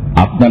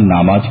 আপনার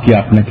নামাজ কি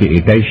আপনাকে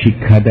এটাই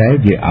শিক্ষা দেয়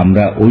যে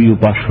আমরা ওই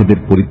উপাস্যদের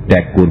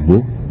পরিত্যাগ করব,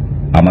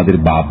 আমাদের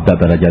বাপ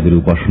দাদারা যাদের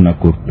উপাসনা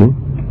করত,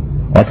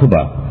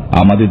 অথবা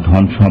আমাদের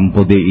ধন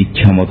সম্পদে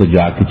ইচ্ছা মতো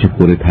যা কিছু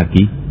করে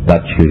থাকি তা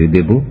ছেড়ে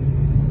দেব?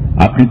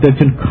 আপনি তো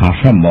একজন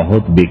খাসা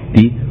মহৎ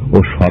ব্যক্তি ও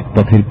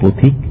সৎপথের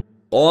পথিক।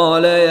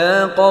 قال يا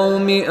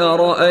قوم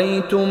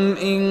أرأيتم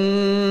إن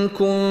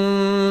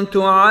كنت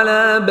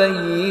على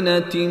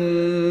بينة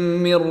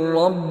من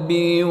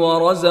ربي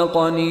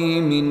ورزقني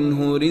منه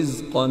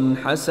رزقا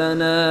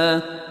حسنا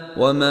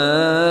وما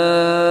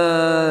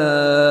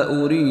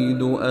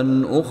أريد أن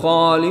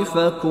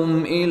أخالفكم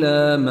إلى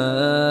ما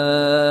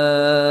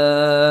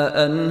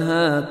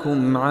أنهاكم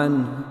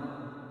عنه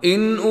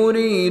إن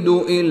أريد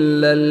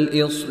إلا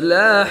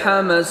الإصلاح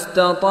ما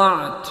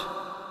استطعت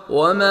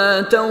وما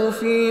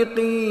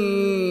توفيقي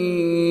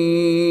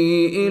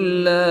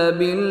إلا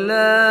بالله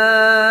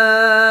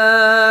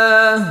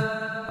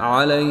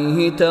عليه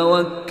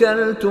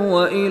توكلت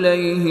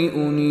وإليه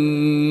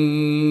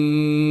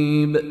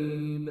أنيب।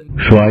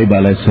 শুআয়ব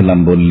আলাইহিস সালাম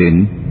বললেন,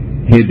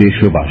 হে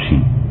দেশবাসী,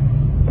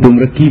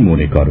 তোমরা কি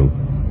মনে করো,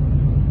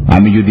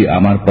 আমি যদি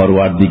আমার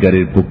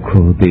পরওয়ারদিগারের পক্ষ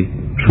হতে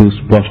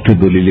সুস্পষ্ট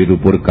দলিলের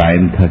উপর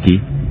কায়েম থাকি,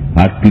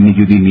 আর তিনি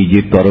যদি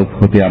নিজের তরফ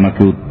হতে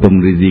আমাকে উত্তম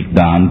রিজিক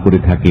দান করে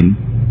থাকেন,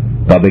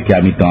 তবে কি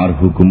আমি তাঁর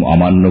হুকুম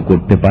অমান্য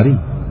করতে পারি?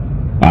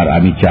 আর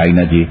আমি চাই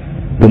না যে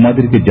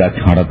তোমাদেরকে যা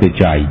ছাড়াতে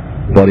চাই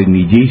পরে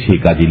নিজেই সে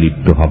কাজে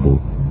লিপ্ত হব।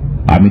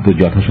 আমি তো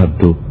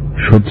যথাসাধ্য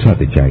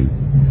শোধরাতে চাই।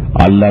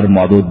 আল্লাহর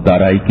মদদ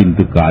দ্বারাই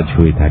কিন্তু কাজ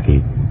হয়ে থাকে।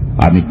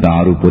 আমি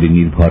তাঁর উপরে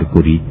নির্ভর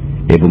করি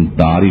এবং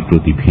তাঁরই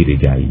প্রতি ফিরে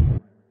যাই।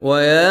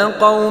 وَيَا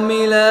قَوْمِ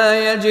لَا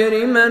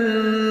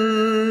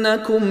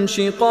يَجْرِمَنَّكُمْ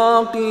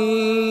شِقَاقِي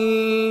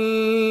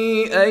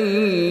أَن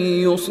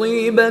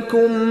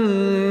يُصِيبَكُم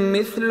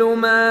مِّثْلُ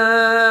مَا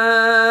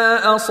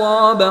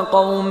أَصَابَ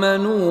قَوْمَ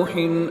نُوحٍ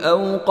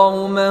أَوْ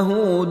قَوْمَ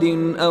هُودٍ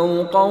أَوْ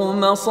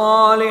قَوْمَ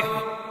صَالِحٍ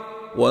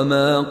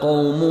وَمَا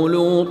قَوْمُ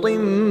لُوطٍ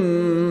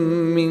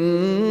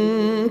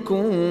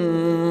مِّنكُم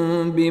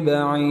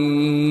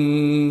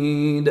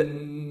بِبَعِيدٍ।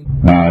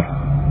 আর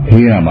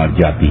হে আমার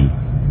জাতি,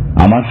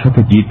 আমার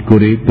সাথে জিদ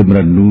করে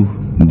তোমরা নূহ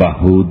বা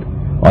হুদ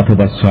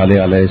অথবা সালেহ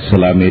আলাইহিস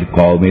সালামের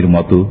কওমের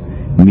মতো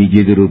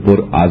নিজেদের উপর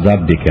আযাব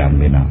ডেকে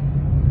আনবে না।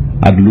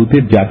 আর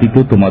লূতের জাতি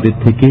তো তোমাদের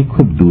থেকে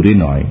খুব দূরে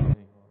নয়।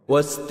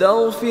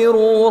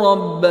 واستغفروا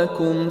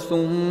ربكم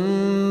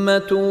ثم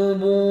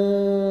توبوا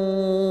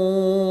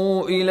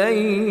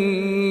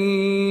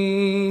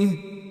إليه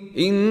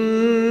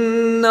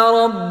إن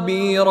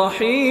ربي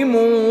رحيم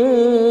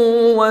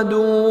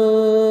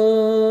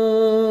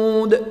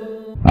ودود।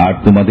 আর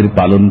তোমাদের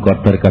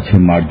পালনকর্তার কাছে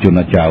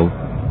মার্জনা চাও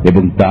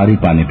এবং তারই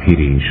পানে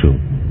ফিরে এসো।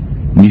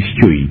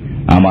 নিশ্চয়ই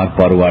আমার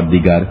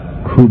পরওয়ারদিগার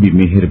খুবই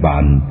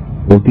মেহেরবান,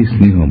 অতি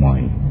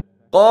স্নেহময়।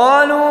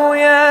 قالوا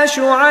يا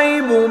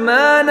شعيب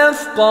ما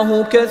نفقه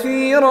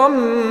كثيرا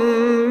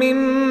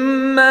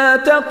مما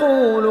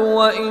تقول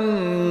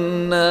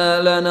وإنا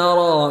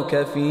لنراك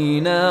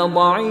فينا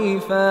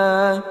ضعيفا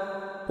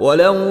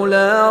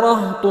ولولا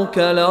رهطك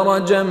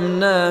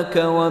لرجمناك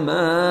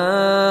وما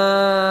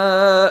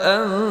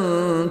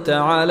أنت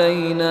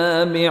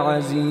علينا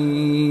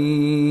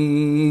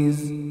بعزيز।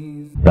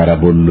 তারা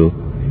বলল,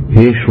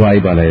 হে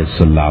শুআয়ব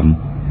আলাইহিস সালাম,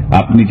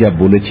 আপনি যা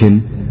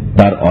বলেছেন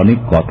তার অনেক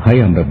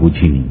কথাই আমরা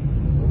বুঝিনি।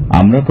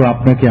 আমরা তো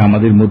আপনাকে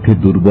আমাদের মধ্যে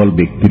দুর্বল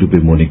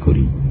ব্যক্তিরূপে মনে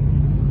করি।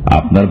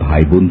 আপনার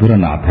ভাই বন্ধুরা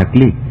না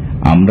থাকলে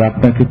আমরা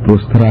আপনাকে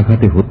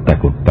প্রস্তরাঘাতে হত্যা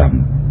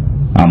করতাম।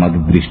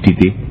 আমাদের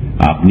দৃষ্টিতে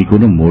আপনি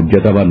কোনো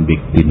মর্যাদাবান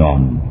ব্যক্তি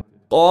নন।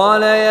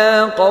 قال يا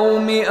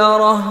قوم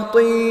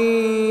أرهطي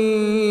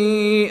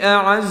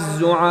أعز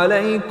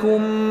عليكم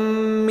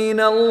من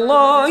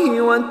الله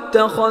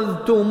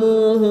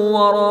واتخذتموه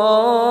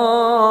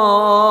وراءكم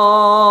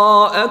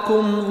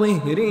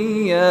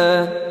ظهريا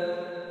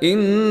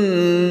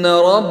إن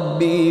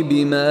ربي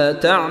بما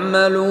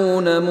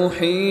تعملون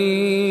محيط।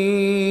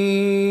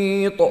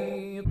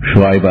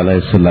 শুআয়ব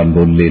আলাইহিস সালাম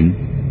বললেন,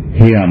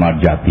 হে আমার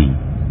জাতি,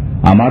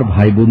 আমার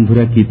ভাই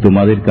বন্ধুরা কি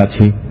তোমাদের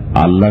কাছে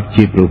আল্লাহর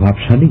চেয়ে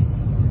প্রভাবশালী?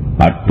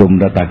 আর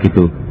তোমরা তাকে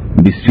তো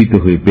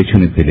বিস্তৃত হয়ে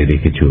পেছনে ফেলে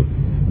রেখেছ।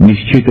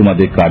 নিশ্চয়ই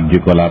তোমাদের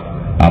কার্যকলাপ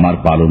আমার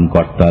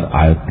পালনকর্তার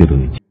আয়ত্তে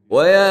রয়েছে।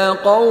 وَيَا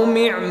قَوْمِ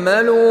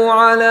اعْمَلُوا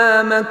عَلَى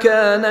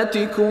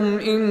مَكَانَتِكُمْ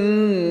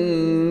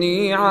إِنِّي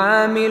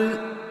عَامِلٌ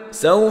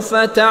سَوْفَ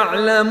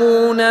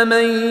تَعْلَمُونَ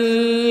مَنْ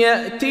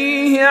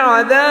يَأْتِيهِ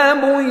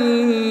عَذَابٌ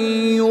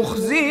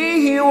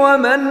يُخْزِيهِ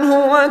وَمَنْ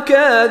هُوَ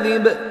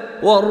كَاذِبٌ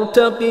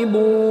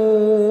وَارْتَقِبُوا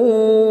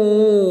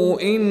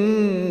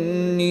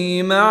إِنِّي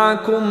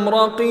مَعَكُمْ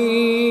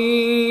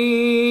رَقِيبٌ।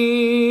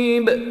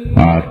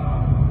 আর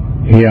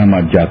হে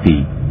আমার জাতি,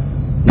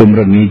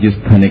 তোমরা নিজ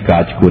স্থানে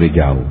কাজ করে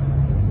যাও,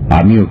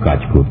 আমিও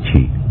কাজ করছি।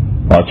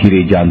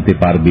 অচিরেই জানতে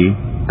পারবে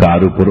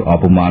কার উপর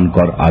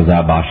অপমানকর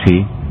আযাব আসে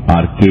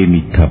আর কে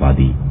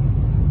মিথ্যাবাদী।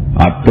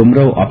 আর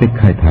তোমরাও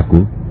অপেক্ষায় থাকো,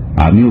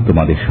 আমিও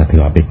তোমাদের সাথে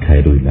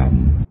অপেক্ষায় রইলাম।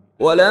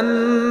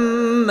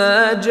 ولما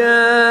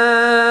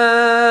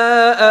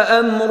جاء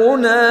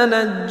أمرنا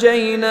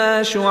نجينا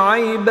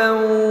شعيبا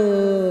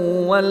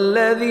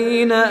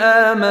والذين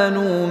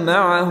آمنوا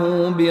معه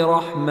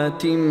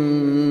برحمة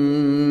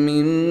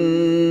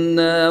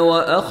منا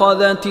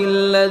وأخذت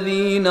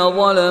الذين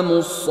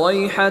ظلموا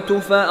الصيحة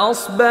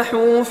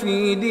فأصبحوا في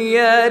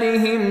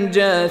ديارهم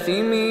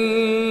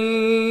جاثمين।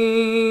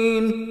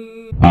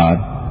 আর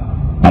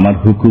আমার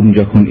হুকুম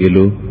যখন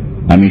এলো,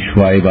 আমি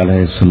শুআয়ব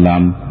আলাইহিস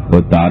সালাম ও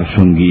তার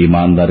সঙ্গী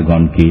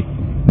ঈমানদারগণকে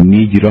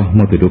নিজ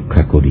রহমতে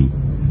রক্ষা করি,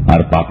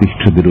 আর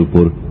পাপিষ্ঠদের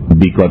উপর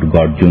বিকট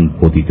গর্জন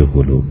পতিত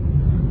হল।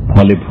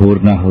 ফলে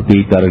ভোর না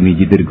হতেই তারা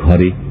নিজেদের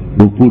ঘরে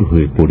উপুর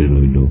হয়ে পড়ে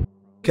রইল।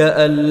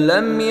 كأن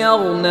لم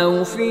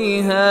يغنوا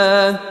فيها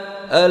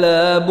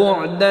ألا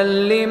بعدا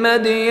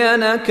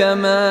لمدين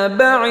كما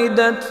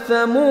بعدت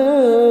ثمود।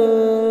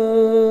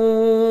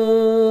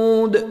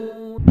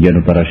 যেন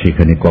তারা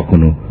সেখানে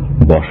কখনো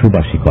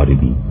বসবাসী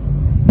করেনি।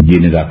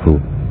 জেনে রাখো,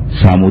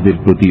 সামুদের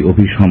প্রতি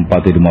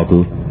অভিসম্পাদের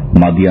মতো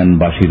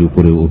মাদিয়ানবাসীর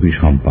উপরেও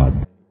অভিসম্পাদ।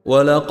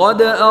 ولقد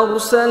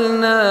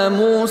أرسلنا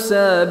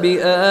موسى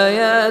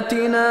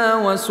بآياتنا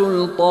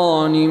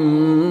وسلطان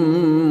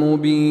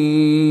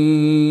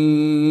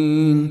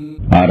مبين।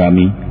 আর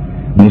আমি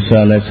মুসা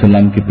আলাইহিস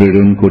সালামকে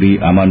প্রেরণ করি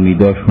আমার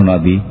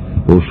নিদর্শনাদি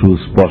ও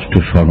সুস্পষ্ট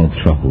সনদ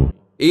সহ।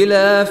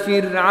 إلى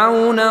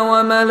فرعون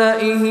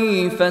وملئه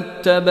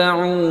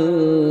فاتبعوا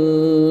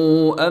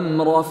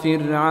أمر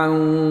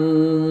فرعون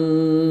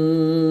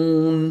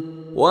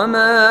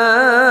وما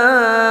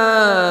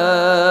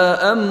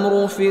أمر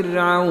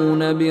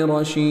فرعون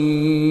برشيد।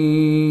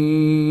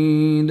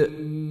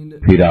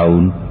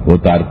 ফিরাউন ও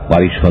তার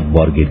পারিষদ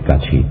বর্গের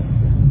কাছে,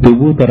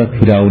 তবুও তারা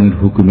ফিরাউনের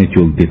হুকুমে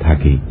চলতে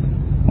থাকে,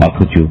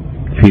 অথচ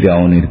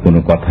ফিরাউনের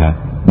কোনো কথা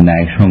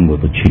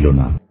ন্যায়সঙ্গত ছিল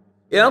না।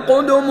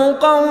 يقدم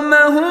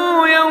قومه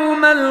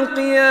يوم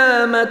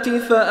القيامة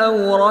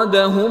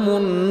فأوردهم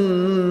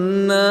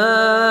النار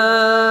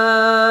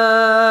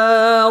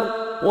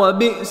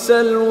وبئس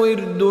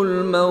الورد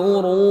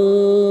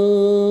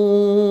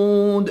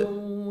المورود।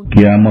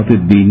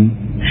 কিয়ামতের দিন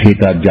সে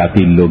তার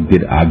জাতির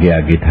লোকদের আগে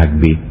আগে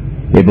থাকবে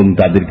এবং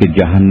তাদেরকে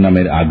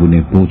জাহান্নামের আগুনে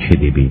পৌঁছে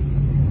দেবে,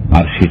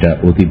 আর সেটা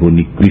অতীব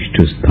নিকৃষ্ট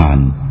স্থান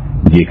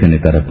যেখানে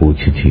তারা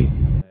পৌঁছেছে।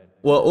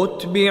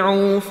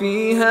 وأتبعوا في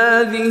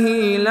هذه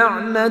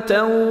لعنة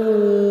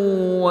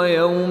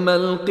ويوم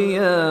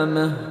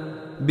القيامة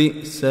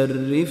بئس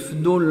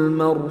الرفد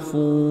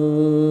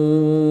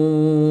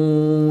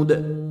المرفود।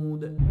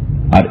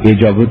 আর এ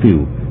জগতেও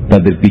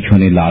তাদের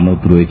পিছনে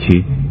লানত রয়েছে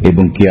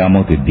এবং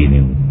কিয়ামতের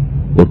দিনেও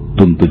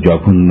অত্যন্ত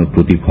জঘন্য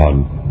প্রতিফল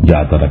যা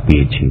তারা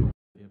পেয়েছে।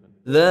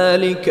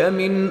 ذلك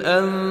من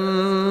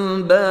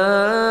أنباء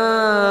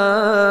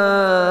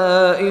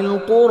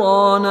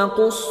القرى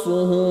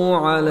نقصه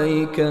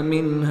عليك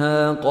منها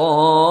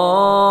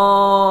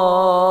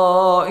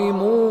قائم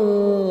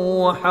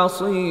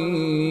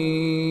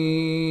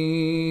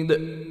وحصيد।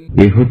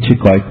 এ হচ্ছে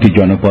কয়েকটি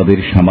জনপদের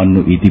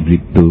সামান্য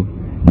ইতিবৃত্ত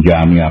যা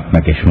আমি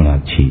আপনাকে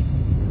শোনাচ্ছি।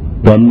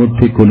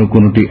 তন্মধ্যে কোনো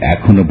কোনোটি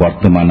এখনো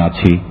বর্তমান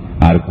আছে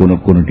আর কোনো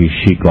কোনোটি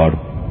শিকড়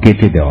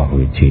কেটে দেওয়া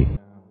হয়েছে।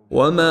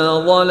 وما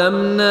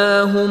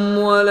ظلمناهم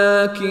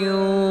ولكن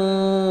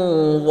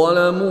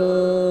ظلموا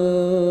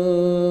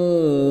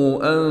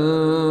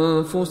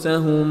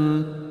أنفسهم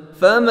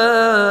فما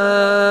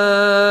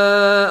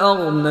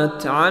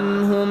أغنت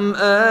عنهم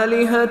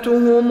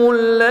آلهتهم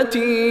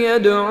التي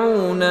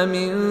يدعون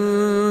من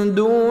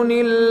دون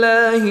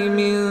الله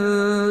من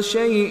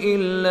شيء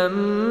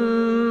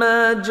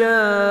لما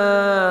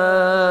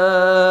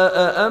جاء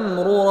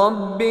أمر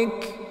ربك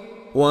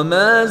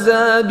وما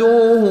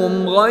زادوهم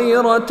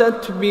غير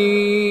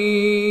تتبيب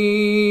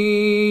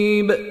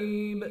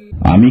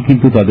আমি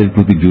কিন্তু তাদের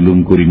প্রতি জুলুম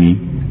করিনি,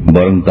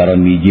 বরং তারা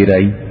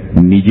নিজেরাই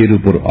নিজের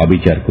উপর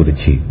অবিচার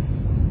করেছে।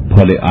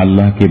 ফলে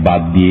আল্লাহকে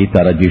বাদ দিয়ে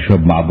তারা যেসব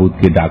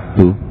মাবুদকে ডাকত,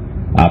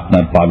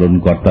 আপনার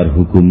পালনকর্তার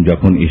হুকুম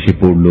যখন এসে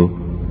পড়ল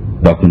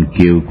তখন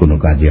কেউ কোনো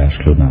কাজে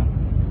আসলো না,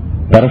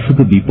 তারা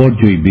শুধু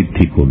বিপর্যয়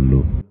বৃদ্ধি করল।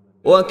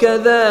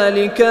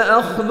 وكذلك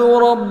أخذ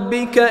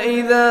ربك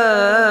إذا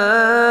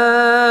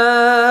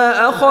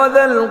أخذ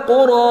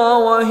القرى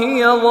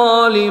وهي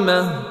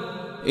ظالمة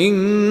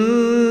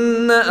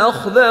إن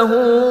أخذه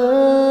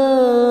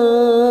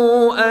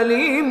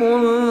أليم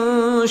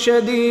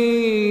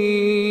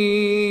شديد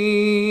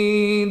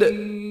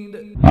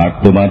আর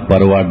তোমার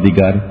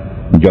পরওয়ারদিগার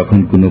যখন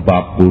কোনো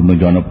পাপপূর্ণ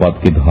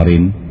জনপদকে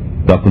ধরেন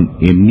তখন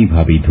এমনি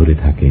ভাবেই ধরে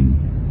থাকেন।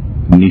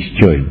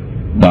 নিশ্চয়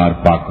তার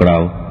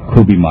পাকড়াও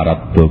খুবই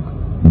মারাত্মক,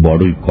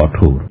 বড়ই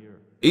কঠোর।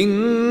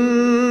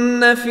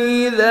 إن في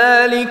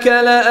ذلك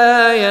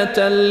لآية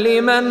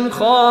لمن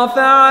خاف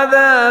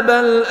عذاب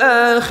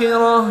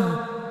الآخرة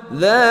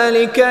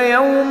ذلك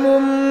يوم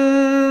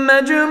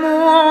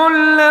مجموع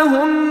له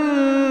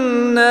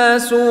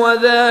الناس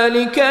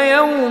وذلك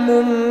يوم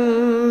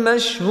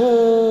مشهود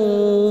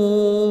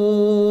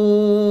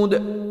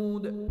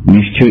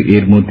নিশ্চয়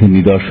এর মধ্যে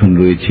নিদর্শন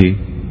রয়েছে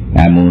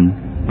এমন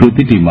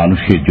প্রতিটি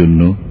মানুষের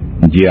জন্য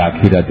যে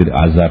আখিরাতের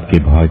আযাবকে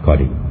ভয়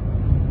করে।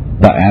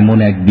 তা এমন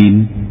একদিন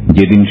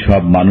যেদিন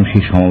সব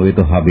মানুষই সমবেত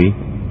হবে,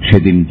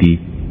 সেদিনটি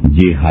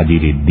যে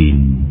হাজিরের দিন।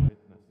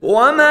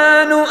 وما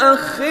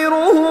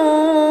نؤخره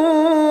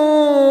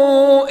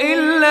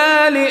إلا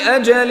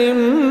لأجل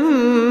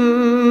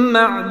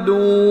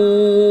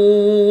معدود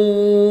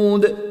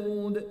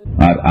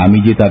আর আমি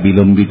যে তা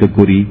বিলম্বিত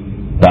করি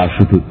তা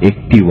শুধু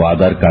একটি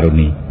ওয়াদার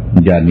কারণে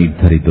যা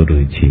নির্ধারিত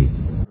রয়েছে।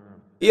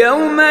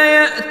 يوم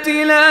يأتي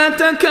لا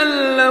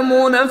تكلم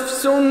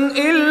نفس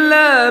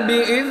إلا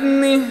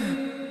بإذنه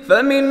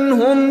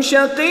فمنهم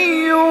شقي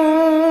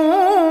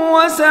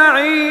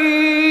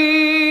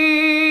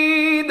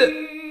وسعيد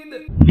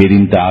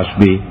যেদিন তা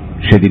আসবে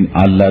সেদিন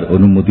আল্লাহর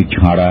অনুমতি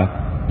ছাড়া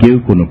কেউ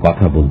কোনো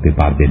কথা বলতে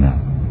পারবে না।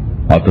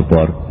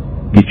 অতঃপর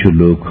কিছু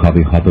লোক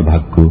হবে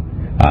হতভাগ্য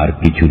আর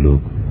কিছু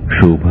লোক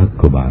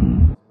সৌভাগ্যবান।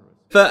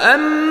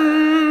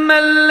 فأما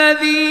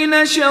الذين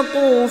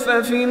شقوا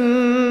ففي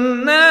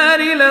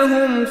النار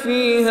لهم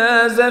فيها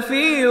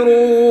زفير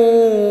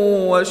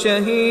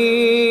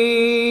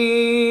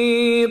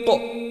وشهيق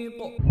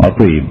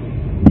অতএব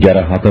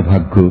যারা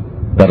হতভাগ্য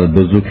তারা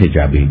দোজখে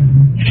যাবে,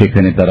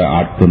 সেখানে তারা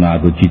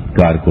আর্তনাদ ও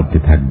চিৎকার করতে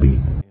থাকবে।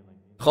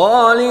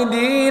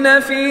 خالدين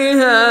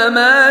فيها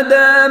ما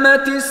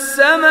دامت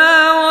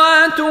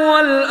السماوات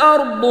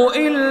والأرض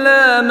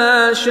إلا ما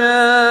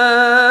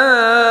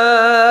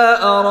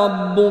شاء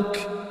ربك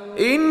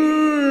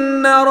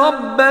إن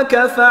ربك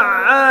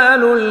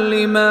فعال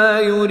لما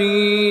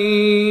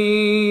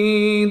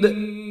يريد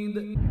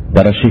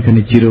তারা সেখানে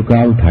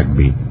চিরকাল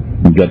থাকবে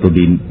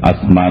যতদিন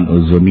আসমান ও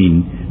জমিন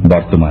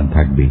বর্তমান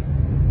থাকবে।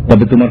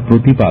 তবে তোমার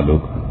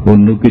প্রতিপালক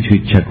অন্য কিছু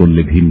ইচ্ছা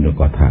করলে ভিন্ন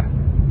কথা।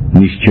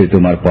 নিশ্চয়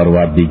তোমার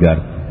পরওয়ারদিগার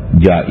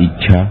যা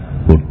ইচ্ছা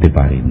করতে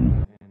পারেন।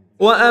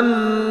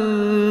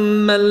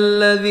 وأما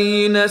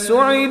الذين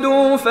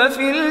سعدوا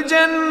ففي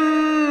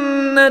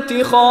الجنة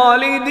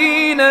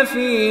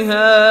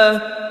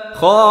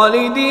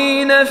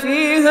خالدين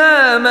فيها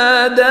ما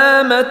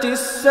دامت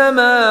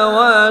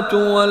السماوات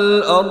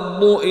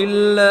والأرض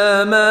إلا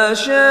ما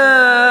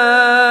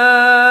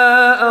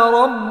شاء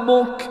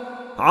ربك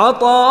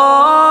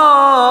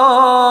عطاء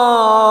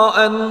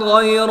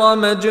غير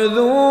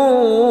مجذوذ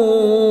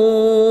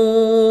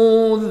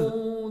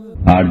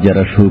আর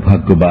যারা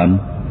সৌভাগ্যবান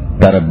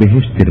তারা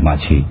বেহেশতের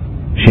মাঝে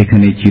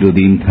সেখানে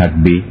চিরদিন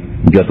থাকবে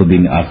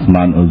যতদিন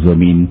আসমান ও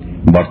জমিন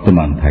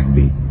বর্তমান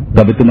থাকবে।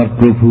 তবে তোমার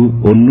প্রভু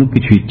অন্য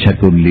কিছু ইচ্ছা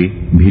করলে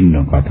ভিন্ন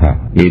কথা।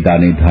 এ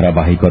দানের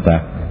ধারাবাহিকতা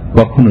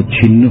কখনো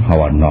ছিন্ন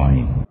হওয়ার নয়।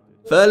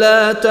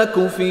 فلا تك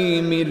في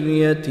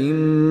مرية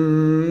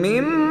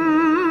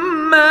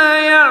مما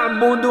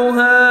يعبد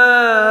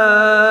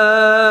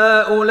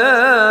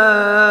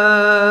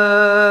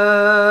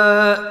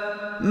هؤلاء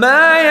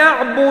ما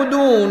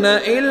يعبدون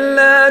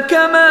إلا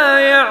كما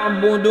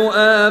يعبد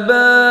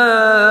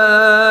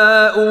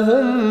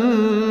آباؤهم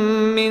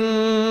من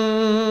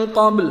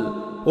قبل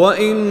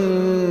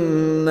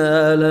وإنا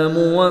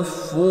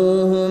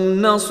لموفوهم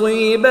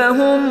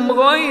نصيبهم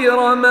غير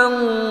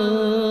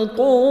منقوص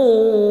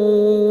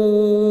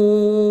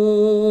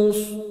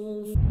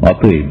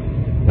অতএব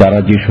তারা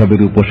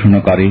যেসবের উপাসনা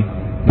করে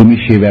তুমি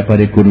সে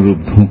ব্যাপারে কোনরূপ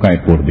ধোঁকায়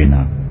পড়বে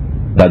না।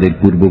 তাদের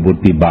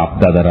পূর্ববর্তী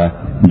বাপ দাদারা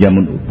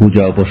যেমন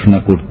পূজা উপাসনা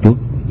করত,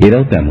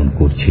 এরাও তেমন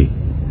করছে।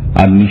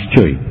 আর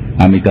নিশ্চয়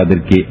আমি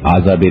তাদেরকে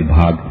আযাবের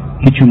ভাগ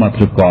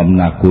কিছুমাত্র কম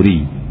না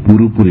করেই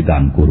পুরোপুরি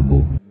দান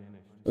করব।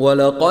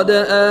 وَلَقَدْ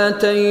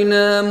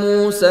آتَيْنَا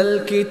مُوسَى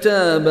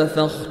الْكِتَابَ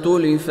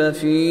فَاخْتُلِفَ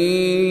فِيهِ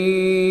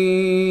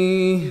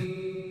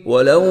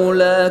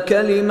وَلَوْلَا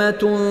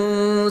كَلِمَةٌ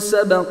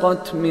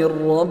سَبَقَتْ مِنْ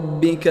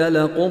رَبِّكَ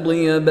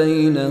لَقُضِيَ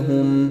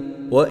بَيْنَهُمْ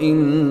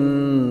وَإِنَّهُمْ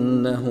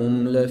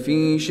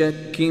لَفِي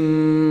شَكٍّ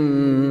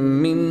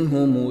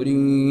مِّنْهُ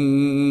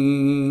مُرِيبٍ।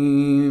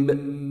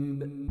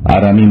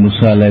 আর আমি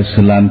মুসা আলাইহিস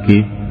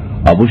সালামকে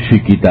অবশ্যই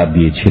কিতাব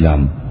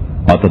দিয়েছিলাম,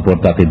 অতঃপর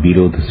তাতে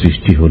বিরোধ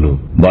সৃষ্টি হল,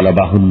 বলা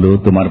বাহুল্য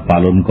তোমার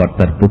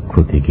পালনকর্তার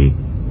পক্ষ থেকে।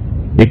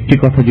 একটি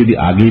কথা যদি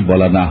আগেই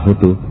বলা না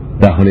হতো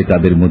তাহলে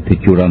তাদের মধ্যে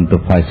চূড়ান্ত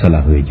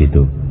ফয়সালা হয়ে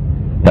যেত।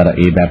 তারা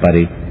এ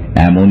ব্যাপারে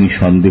এমনই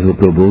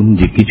সন্দেহপ্রবণ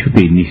যে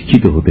কিছুতেই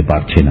নিশ্চিত হতে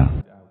পারছে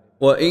না।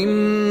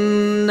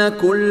 وَإِنَّ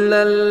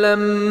كُلًّا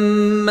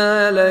لَّمَّا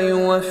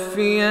لَيُوَفِّيَنَّهُمْ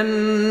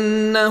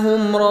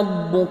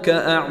رَبُّكَ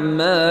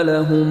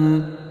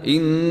أَعْمَالَهُمْ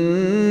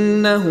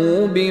إِنَّهُ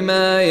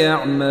بِمَا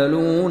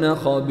يَعْمَلُونَ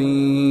خَبِيرٌ।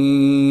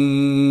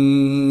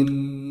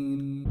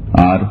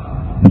 আর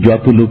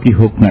যত লোকই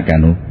হোক না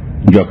কেন,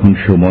 যখন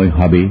সময়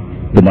হবে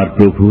তোমার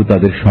প্রভু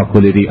তাদের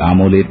সকলেরই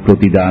আমলের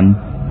প্রতিদান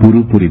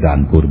পুরোপুরি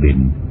দান করবেন।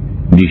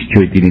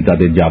 নিশ্চয় তিনি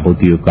তাদের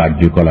যাবতীয়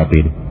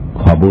কার্যকলাপের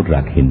খবর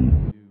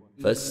রাখেন।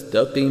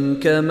 فاستقم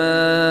كما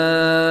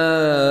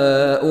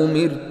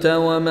أمرت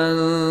ومن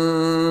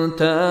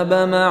تاب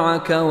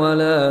معك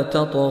ولا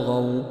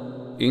تطغوا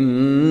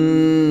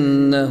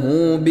إنه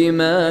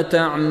بما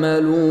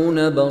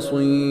تعملون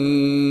بصير।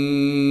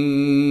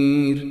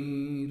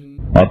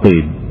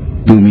 অতএব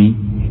তুমি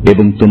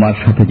এবং তোমার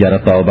সাথে যারা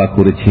তওবা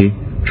করেছে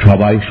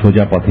সবাই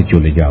সোজা পথে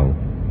চলে যাও,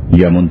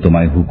 যেমন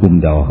তোমায় হুকুম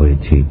দেওয়া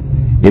হয়েছে,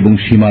 এবং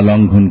সীমা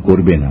লঙ্ঘন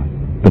করবে না।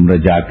 তোমরা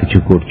যা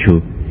কিছু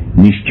করছো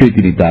নিশ্চয়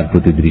তিনি তার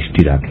প্রতি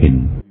দৃষ্টি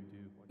রাখেন।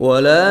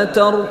 ولا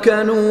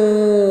تركنوا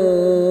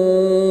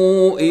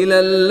إلى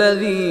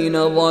الذين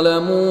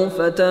ظلموا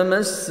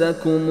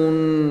فتمسكم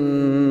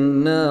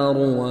النار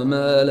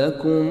وما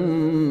لكم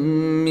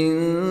من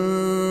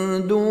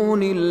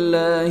دون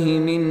الله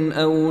من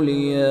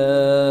أولياء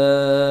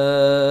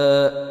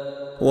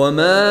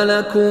وما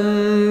لكم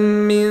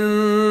من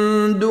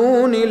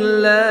دون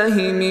الله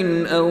من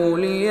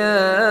أولياء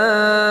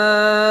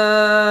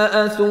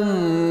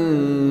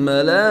ثم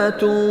لا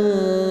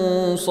تنصرون।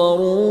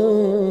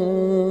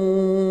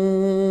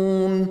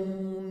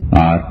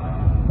 আর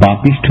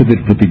পাপিষ্ঠদের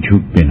প্রতি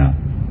ঝুঁকবে না,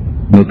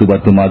 নতুবা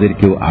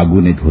তোমাদেরকেও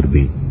আগুনে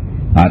ধরবে,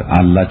 আর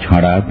আল্লাহ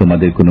ছাড়া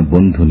তোমাদের কোনো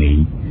বন্ধু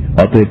নেই,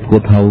 অতএব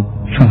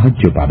কোথাও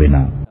সাহায্য পাবে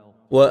না।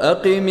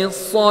 وَأَقِمِ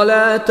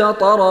الصَّلَاةَ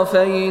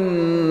طَرَفَيِ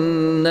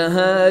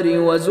النَّهَارِ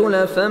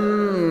وَزُلَفًا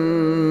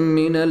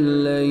مِّنَ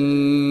اللَّيْلِ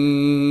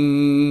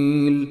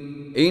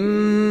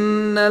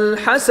إِنَّ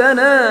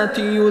الْحَسَنَاتِ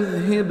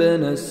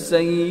يُذْهِبْنَ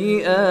السَّيِّئَاتِ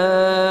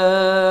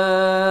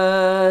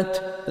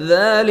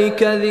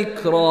ذَلِكَ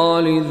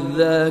ذِكْرَى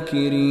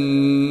لِلذَّاكِرِينَ।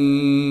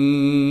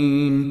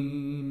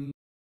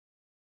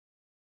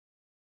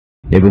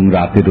 এবং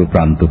রাতেরও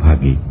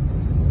প্রান্তভাগে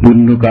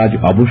পুণ্য কাজ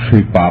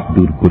অবশ্যই পাপ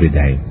দূর করে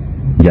দেয়।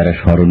 যারা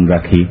স্মরণ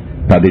রাখে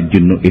তাদের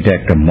জন্য এটা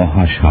একটা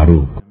মহা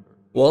স্মারক।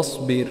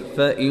 واصبر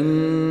فإن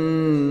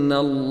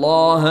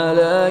الله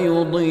لا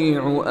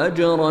يضيع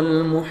أجر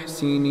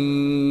المحسنين।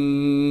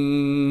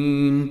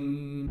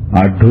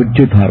 আর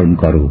ধৈর্য ধারণ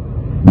করো,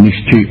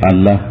 নিশ্চয়ই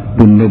আল্লাহ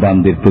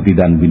পুণ্যবানদের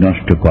প্রতিদান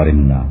বিনষ্ট করেন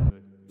না।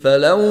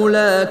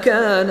 فلولا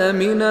كان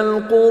من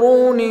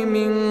القرون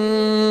من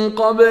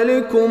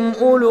قبلكم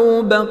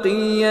أولو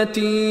بقية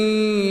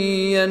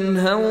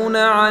ينهون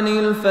عن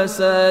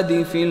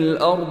الفساد في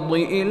الأرض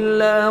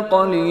إلا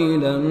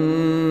قليلا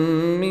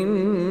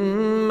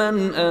ممن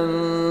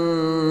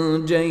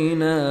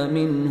أنجينا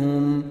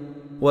منهم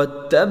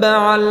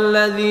واتبع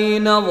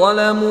الذين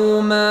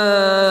ظلموا ما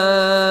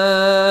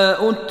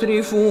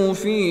أترفوا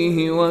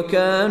فيه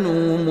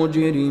وكانوا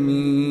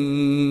مجرمين।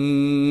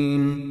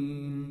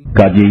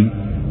 কাজেই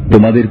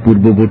তোমাদের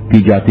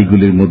পূর্ববর্তী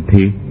জাতিগুলির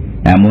মধ্যে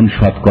এমন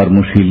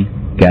সৎকর্মশীল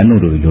কেন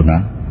রইল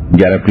না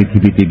যারা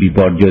পৃথিবীতে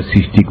বিপর্যয়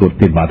সৃষ্টি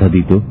করতে বাধা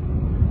দিত?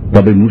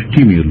 তবে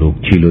মুষ্টিমেয় লোক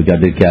ছিল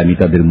যাদেরকে আমি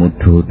তাদের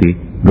মধ্য হতে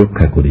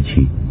রক্ষা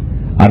করেছি।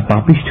 আর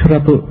পাপিষ্ঠরা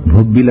তো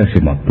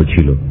ভোগবিলাসে মত্ত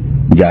ছিল,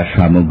 যার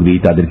সামগ্রী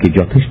তাদেরকে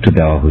যথেষ্ট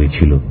দেওয়া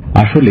হয়েছিল।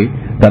 আসলে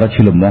তারা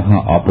ছিল মহা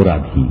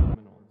অপরাধী।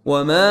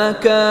 وما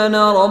كان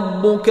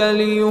ربك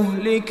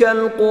ليهلك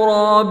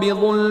القرى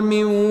بظلم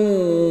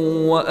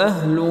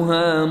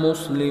وأهلها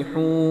مصلحون।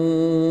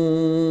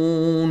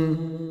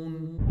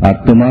 আর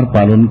তোমার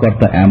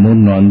পালনকর্তা এমন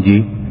নন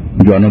যে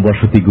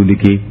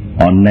জনবসতিগুলিকে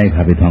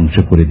অন্যায়ভাবে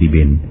ধ্বংস করে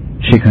দিবেন,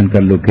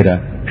 সেখানকার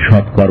লোকেরা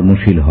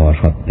সৎকর্মশীল হওয়া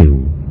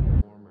সত্ত্বেও।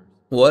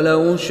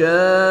 ولو شاء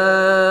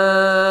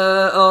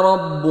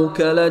ربك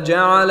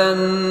لجعل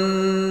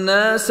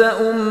الناس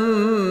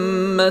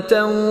أمة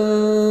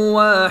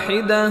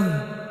واحدة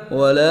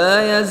ولا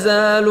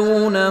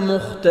يزالون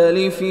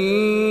مختلفين।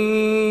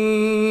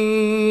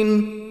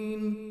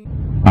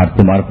 আর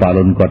তোমার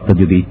পালনকর্তা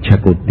যদি ইচ্ছা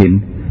করতেন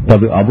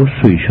তবে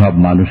অবশ্যই সব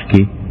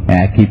মানুষকে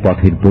একই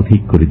পথের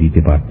পথিক করে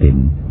দিতে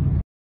পারতেন।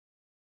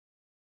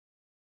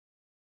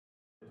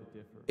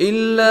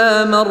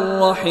 ইল্লা মান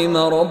রাহিমা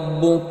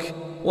রাব্বুক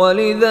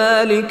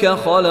ওয়ালিযালিকা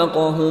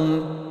খালাকহুম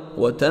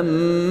ওয়া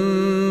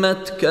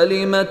তাম্মাত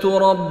কালিমাতু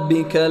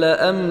রাব্বিকা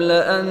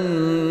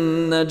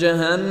লাআমলাআন্না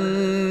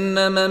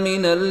জাহান্নামা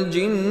মিনাল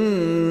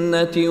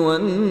জিন্নাতি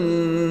ওয়ান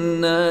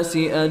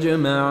নাসি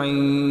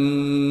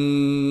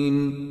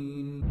আজমাঈন।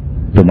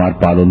 তোমার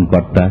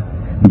পালনকর্তা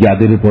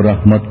যাদের উপর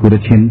রহমত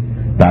করেছেন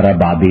তারা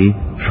বাদে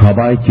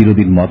সবাই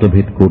চিরদিন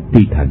মতভেদ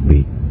করতেই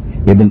থাকবে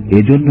এবং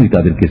এজন্যই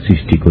তাদেরকে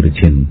সৃষ্টি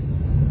করেছেন।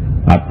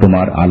 আর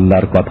তোমার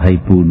আল্লাহর কথাই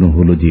পূর্ণ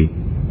হল যে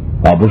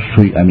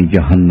অবশ্যই আমি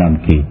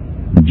জাহান্নামকে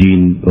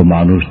জিন ও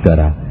মানুষ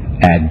দ্বারা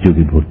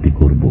একযোগে ভর্তি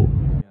করব।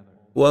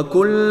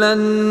 وَكُلًّا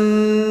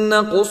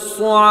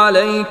نَّقُصُّ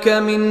عَلَيْكَ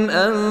مِنْ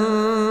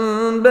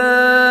أَنبَاءِ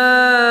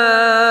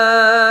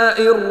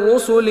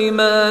الرُّسُلِ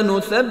مَا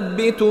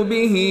نُثَبِّتُ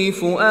بِهِ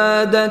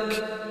فُؤَادَكَ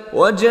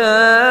وَجَاءَكَ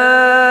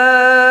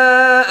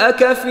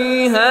فِي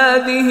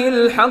هَٰذِهِ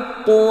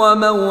الْحَقُّ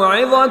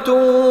وَمَوْعِظَةٌ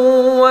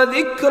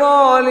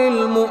وَذِكْرَىٰ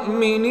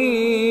لِلْمُؤْمِنِينَ।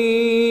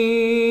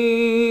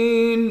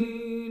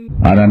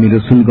 আর আমি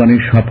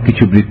রাসূলগণের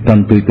সবকিছু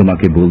বৃত্তান্তই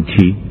তোমাকে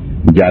বলছি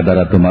যা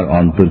দ্বারা তোমার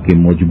অন্তরকে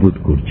মজবুত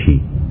করছি,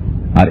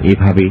 আর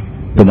এভাবে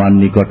তোমার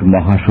নিকট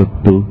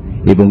মহাসত্য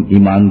এবং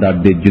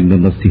ঈমানদারদের জন্য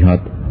নসিহত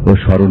ও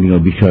স্মরণীয়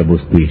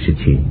বিষয়বস্তু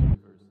এসেছে।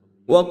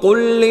 وَقُل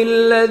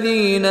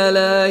لِّلَّذِينَ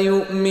لَا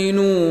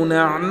يُؤْمِنُونَ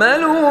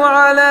اعْمَلُوا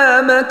عَلَىٰ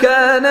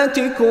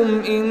مَكَانَتِكُمْ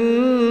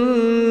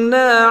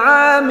إِنَّا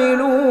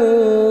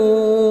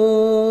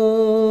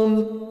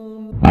عَامِلُونَ।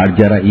 আর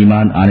যারা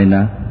ঈমান আনে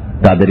না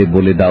তাদের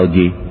বলে দাও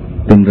যে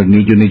তোমরা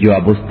নিজ নিজ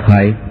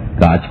অবস্থায়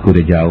কাজ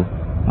করে যাও,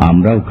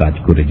 আমরাও কাজ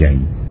করে যাই।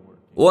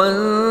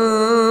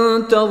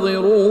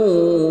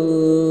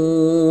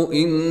 وَانتَظِرُوا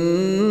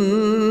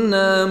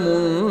إِنَّا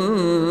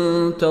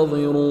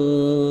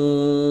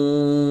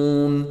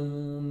مُنتَظِرُونَ।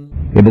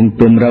 এবং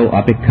তোমরাও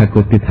অপেক্ষা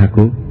করতে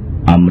থাকো,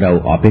 আমরাও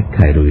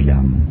অপেক্ষায়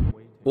রইলাম।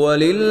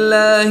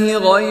 وَلِلَّهِ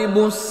غَيْبُ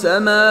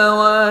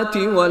السَّمَاوَاتِ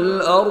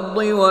وَالْأَرْضِ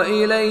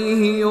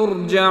وَإِلَيْهِ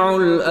يُرْجَعُ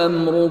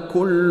الْأَمْرُ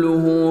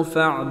كُلُّهُ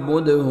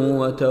فَاعْبُدْهُ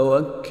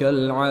وَتَوَكَّلْ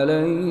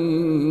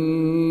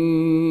عَلَيْهِ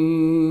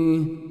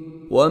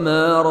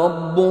وَمَا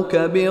رَبُّكَ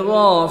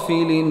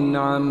بِغَافِلٍ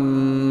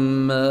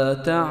عَمَّا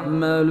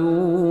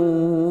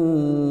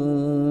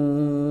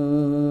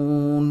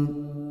تَعْمَلُونَ।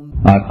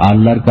 আর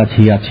আল্লাহর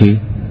কাছেই আছে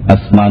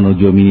আসমান ও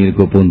জমিনের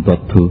গোপন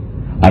তথ্য,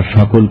 আর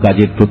সকল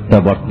কাজের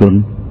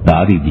প্রত্যাবর্তন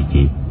তারই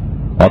দিকে।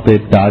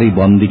 অতএব তারই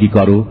বন্দেগী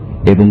করো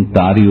এবং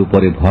তারই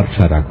উপরে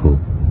ভরসা রাখো।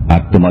 আর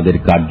তোমাদের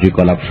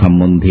কার্যকলাপ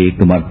সম্বন্ধে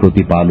তোমার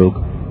প্রতিপালক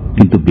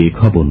কিন্তু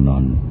বেখবর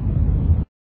নন।